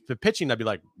 like the pitching that'd be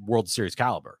like World Series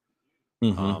caliber.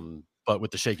 Mm-hmm. But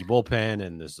with the shaky bullpen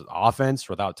and this offense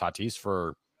without Tatis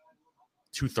for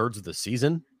 2/3 of the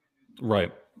season,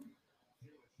 right?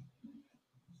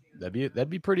 That'd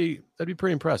be pretty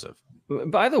impressive.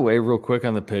 By the way, real quick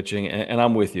on the pitching, and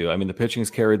I'm with you. I mean, the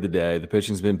pitching's carried the day. The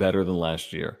pitching's been better than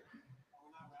last year.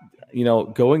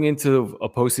 Going into a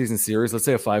postseason series, let's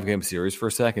say a 5-game series for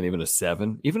a second, even a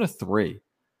 7, even a 3,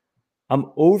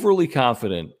 I'm overly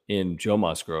confident in Joe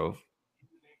Musgrove.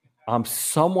 I'm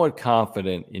somewhat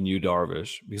confident in Yu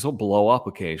Darvish because he'll blow up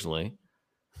occasionally.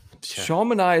 Yeah. Sean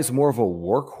Manaea is more of a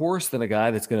workhorse than a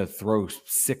guy that's going to throw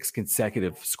 6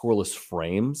 consecutive scoreless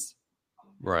frames.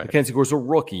 Right. Mackenzie Gore's a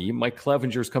rookie. Mike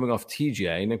Clevenger's coming off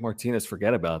TJ. Nick Martinez,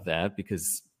 forget about that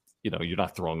because you're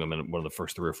not throwing them in one of the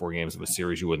first 3 or 4 games of a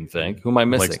series. You wouldn't think. Who am I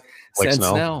missing? Blake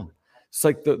Snell. It's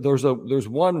like there's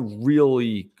one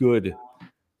really good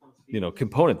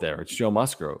component there. It's Joe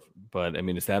Musgrove. But I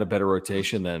mean, is that a better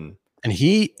rotation than? And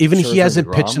he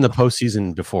hasn't pitched in the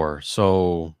postseason before,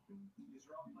 so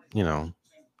now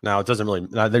it doesn't really.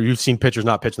 Now you've seen pitchers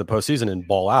not pitch in the postseason and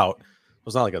ball out.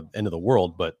 It's not like an end of the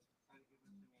world, but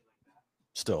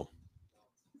still,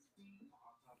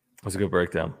 that's a good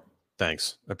breakdown.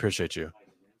 Thanks. I appreciate you.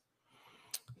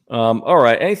 All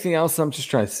right. Anything else? I'm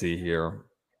just trying to see here.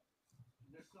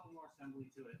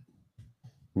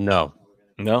 No.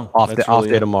 Off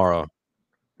day tomorrow.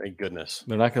 Thank goodness.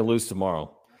 They're not going to lose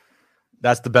tomorrow.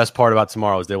 That's the best part about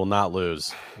tomorrow is they will not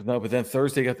lose. No, but then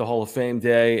Thursday you got the Hall of Fame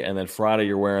day, and then Friday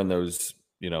you're wearing those,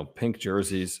 pink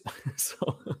jerseys.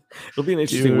 So it'll be an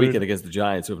interesting weekend against the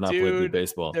Giants who have not played good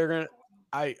baseball. They're gonna.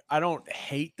 I don't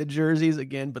hate the jerseys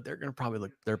again, but they're probably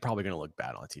gonna look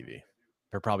bad on TV.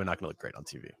 They're probably not gonna look great on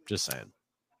TV. Just saying.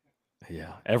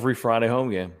 Yeah, every Friday home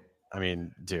game. I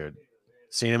mean, dude,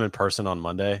 seeing them in person on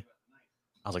Monday,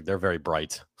 I was like, they're very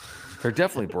bright. They're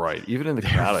definitely bright. Even in the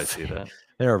crowd, I see that.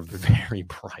 They're very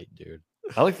bright, dude.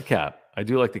 I like the cap. I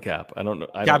do like the cap. I don't know.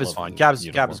 Cap is fine. Cap is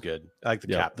good. I like the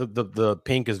cap. The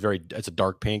pink is it's a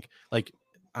dark pink. Like,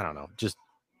 I don't know. Just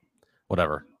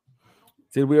whatever.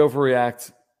 Did we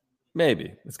overreact?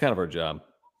 Maybe. It's kind of our job.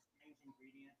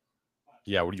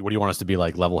 Yeah. What do you want us to be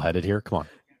like level-headed here? Come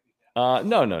on.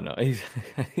 No.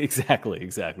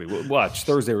 Exactly. Watch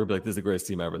Thursday. We'll be like, this is the greatest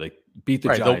team ever. They beat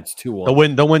the Giants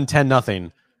 2-1. They'll win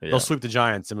 10-0. Yeah. They'll sweep the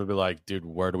Giants and we'll be like, dude,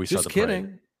 where do we start the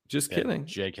parade? Just kidding.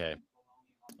 JK.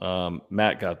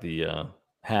 Matt got the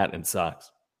hat and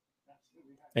socks.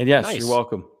 And yes, nice. You're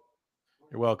welcome.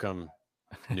 You're welcome,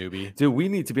 newbie. Dude, we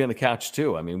need to be on the couch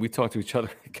too. I mean, we talk to each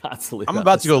other constantly. I'm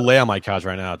about to go lay on my couch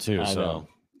right now too. So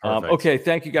okay,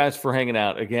 thank you guys for hanging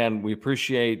out. Again, we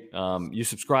appreciate you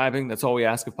subscribing. That's all we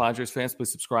ask of Padres fans.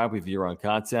 Please subscribe. We have year-round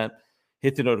content.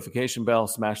 Hit the notification bell,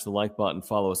 smash the like button,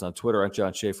 follow us on Twitter at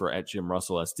John Schaefer, at Jim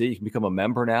Russell SD. You can become a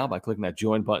member now by clicking that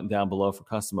join button down below for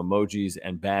custom emojis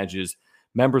and badges,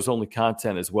 members-only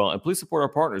content as well. And please support our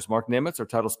partners. Mark Nimitz, our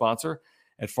title sponsor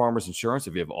at Farmers Insurance.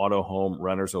 If you have auto, home,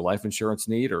 renters, or life insurance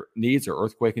needs or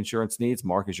earthquake insurance needs,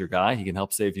 Mark is your guy. He can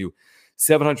help save you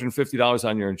 $750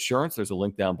 on your insurance. There's a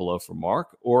link down below for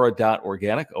Mark.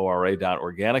 Ora.organic,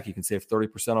 ORA.organic. You can save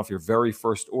 30% off your very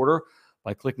first order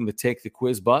by clicking the Take the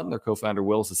Quiz button. Their co-founder,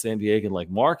 Will, is a San Diegan like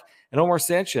Mark. And Omar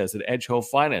Sanchez at Edge Home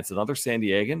Finance, another San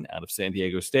Diegan out of San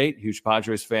Diego State, huge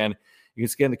Padres fan. You can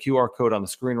scan the QR code on the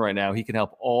screen right now. He can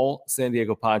help all San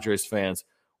Diego Padres fans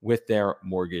with their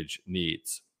mortgage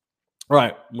needs. All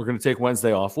right, we're going to take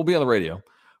Wednesday off. We'll be on the radio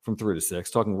from 3 to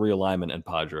 6, talking realignment and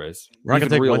Padres. We're not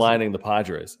going to take realigning the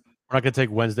Padres. We're not going to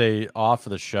take Wednesday off for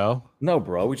the show? No,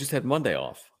 bro. We just had Monday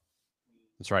off.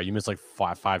 That's right. You missed like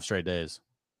five straight days.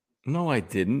 No, I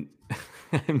didn't.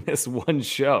 I missed one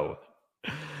show.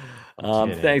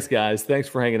 Thanks, guys. Thanks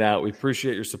for hanging out. We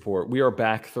appreciate your support. We are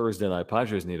back Thursday night.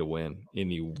 Padres need a win in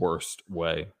the worst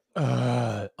way.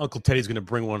 Uncle Teddy's going to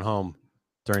bring one home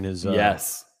during his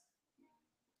yes,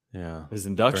 his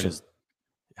induction.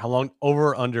 How long?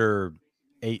 Over under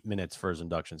 8 minutes for his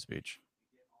induction speech.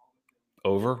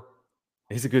 Over.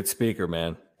 He's a good speaker,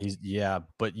 man.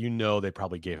 But they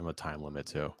probably gave him a time limit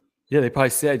too. Yeah, they probably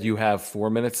said you have 4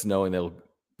 minutes, knowing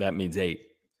that means 8.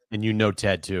 And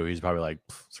Ted too. He's probably like,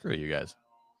 screw you guys.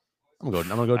 I'm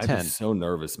gonna go 10. I'm so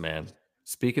nervous, man.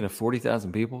 Speaking of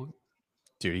 40,000 people,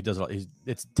 dude, he does it all.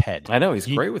 It's Ted. I know he's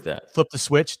great with that. Flip the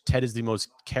switch. Ted is the most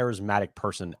charismatic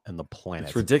person on the planet.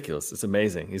 It's ridiculous. It's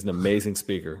amazing. He's an amazing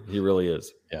speaker. He really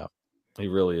is. Yeah, he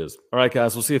really is. All right,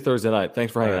 guys. We'll see you Thursday night.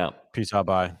 Thanks for hanging out. Peace out.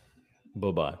 Bye.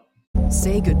 Bye-bye.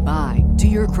 Say goodbye to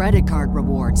your credit card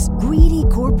rewards. Greedy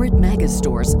corporate mega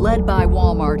stores, led by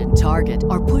Walmart and Target,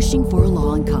 are pushing for a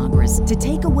law in Congress to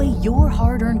take away your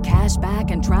hard-earned cash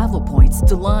back and travel points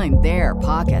to line their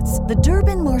pockets. The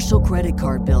Durbin-Marshall credit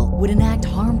card bill would enact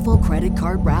harmful credit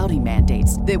card routing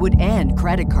mandates that would end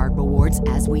credit card rewards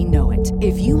as we know it.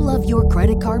 If you love your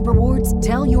credit card rewards,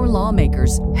 tell your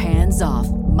lawmakers, hands off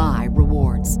my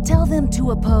rewards. Tell them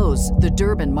to oppose the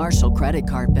Durbin-Marshall credit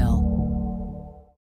card bill.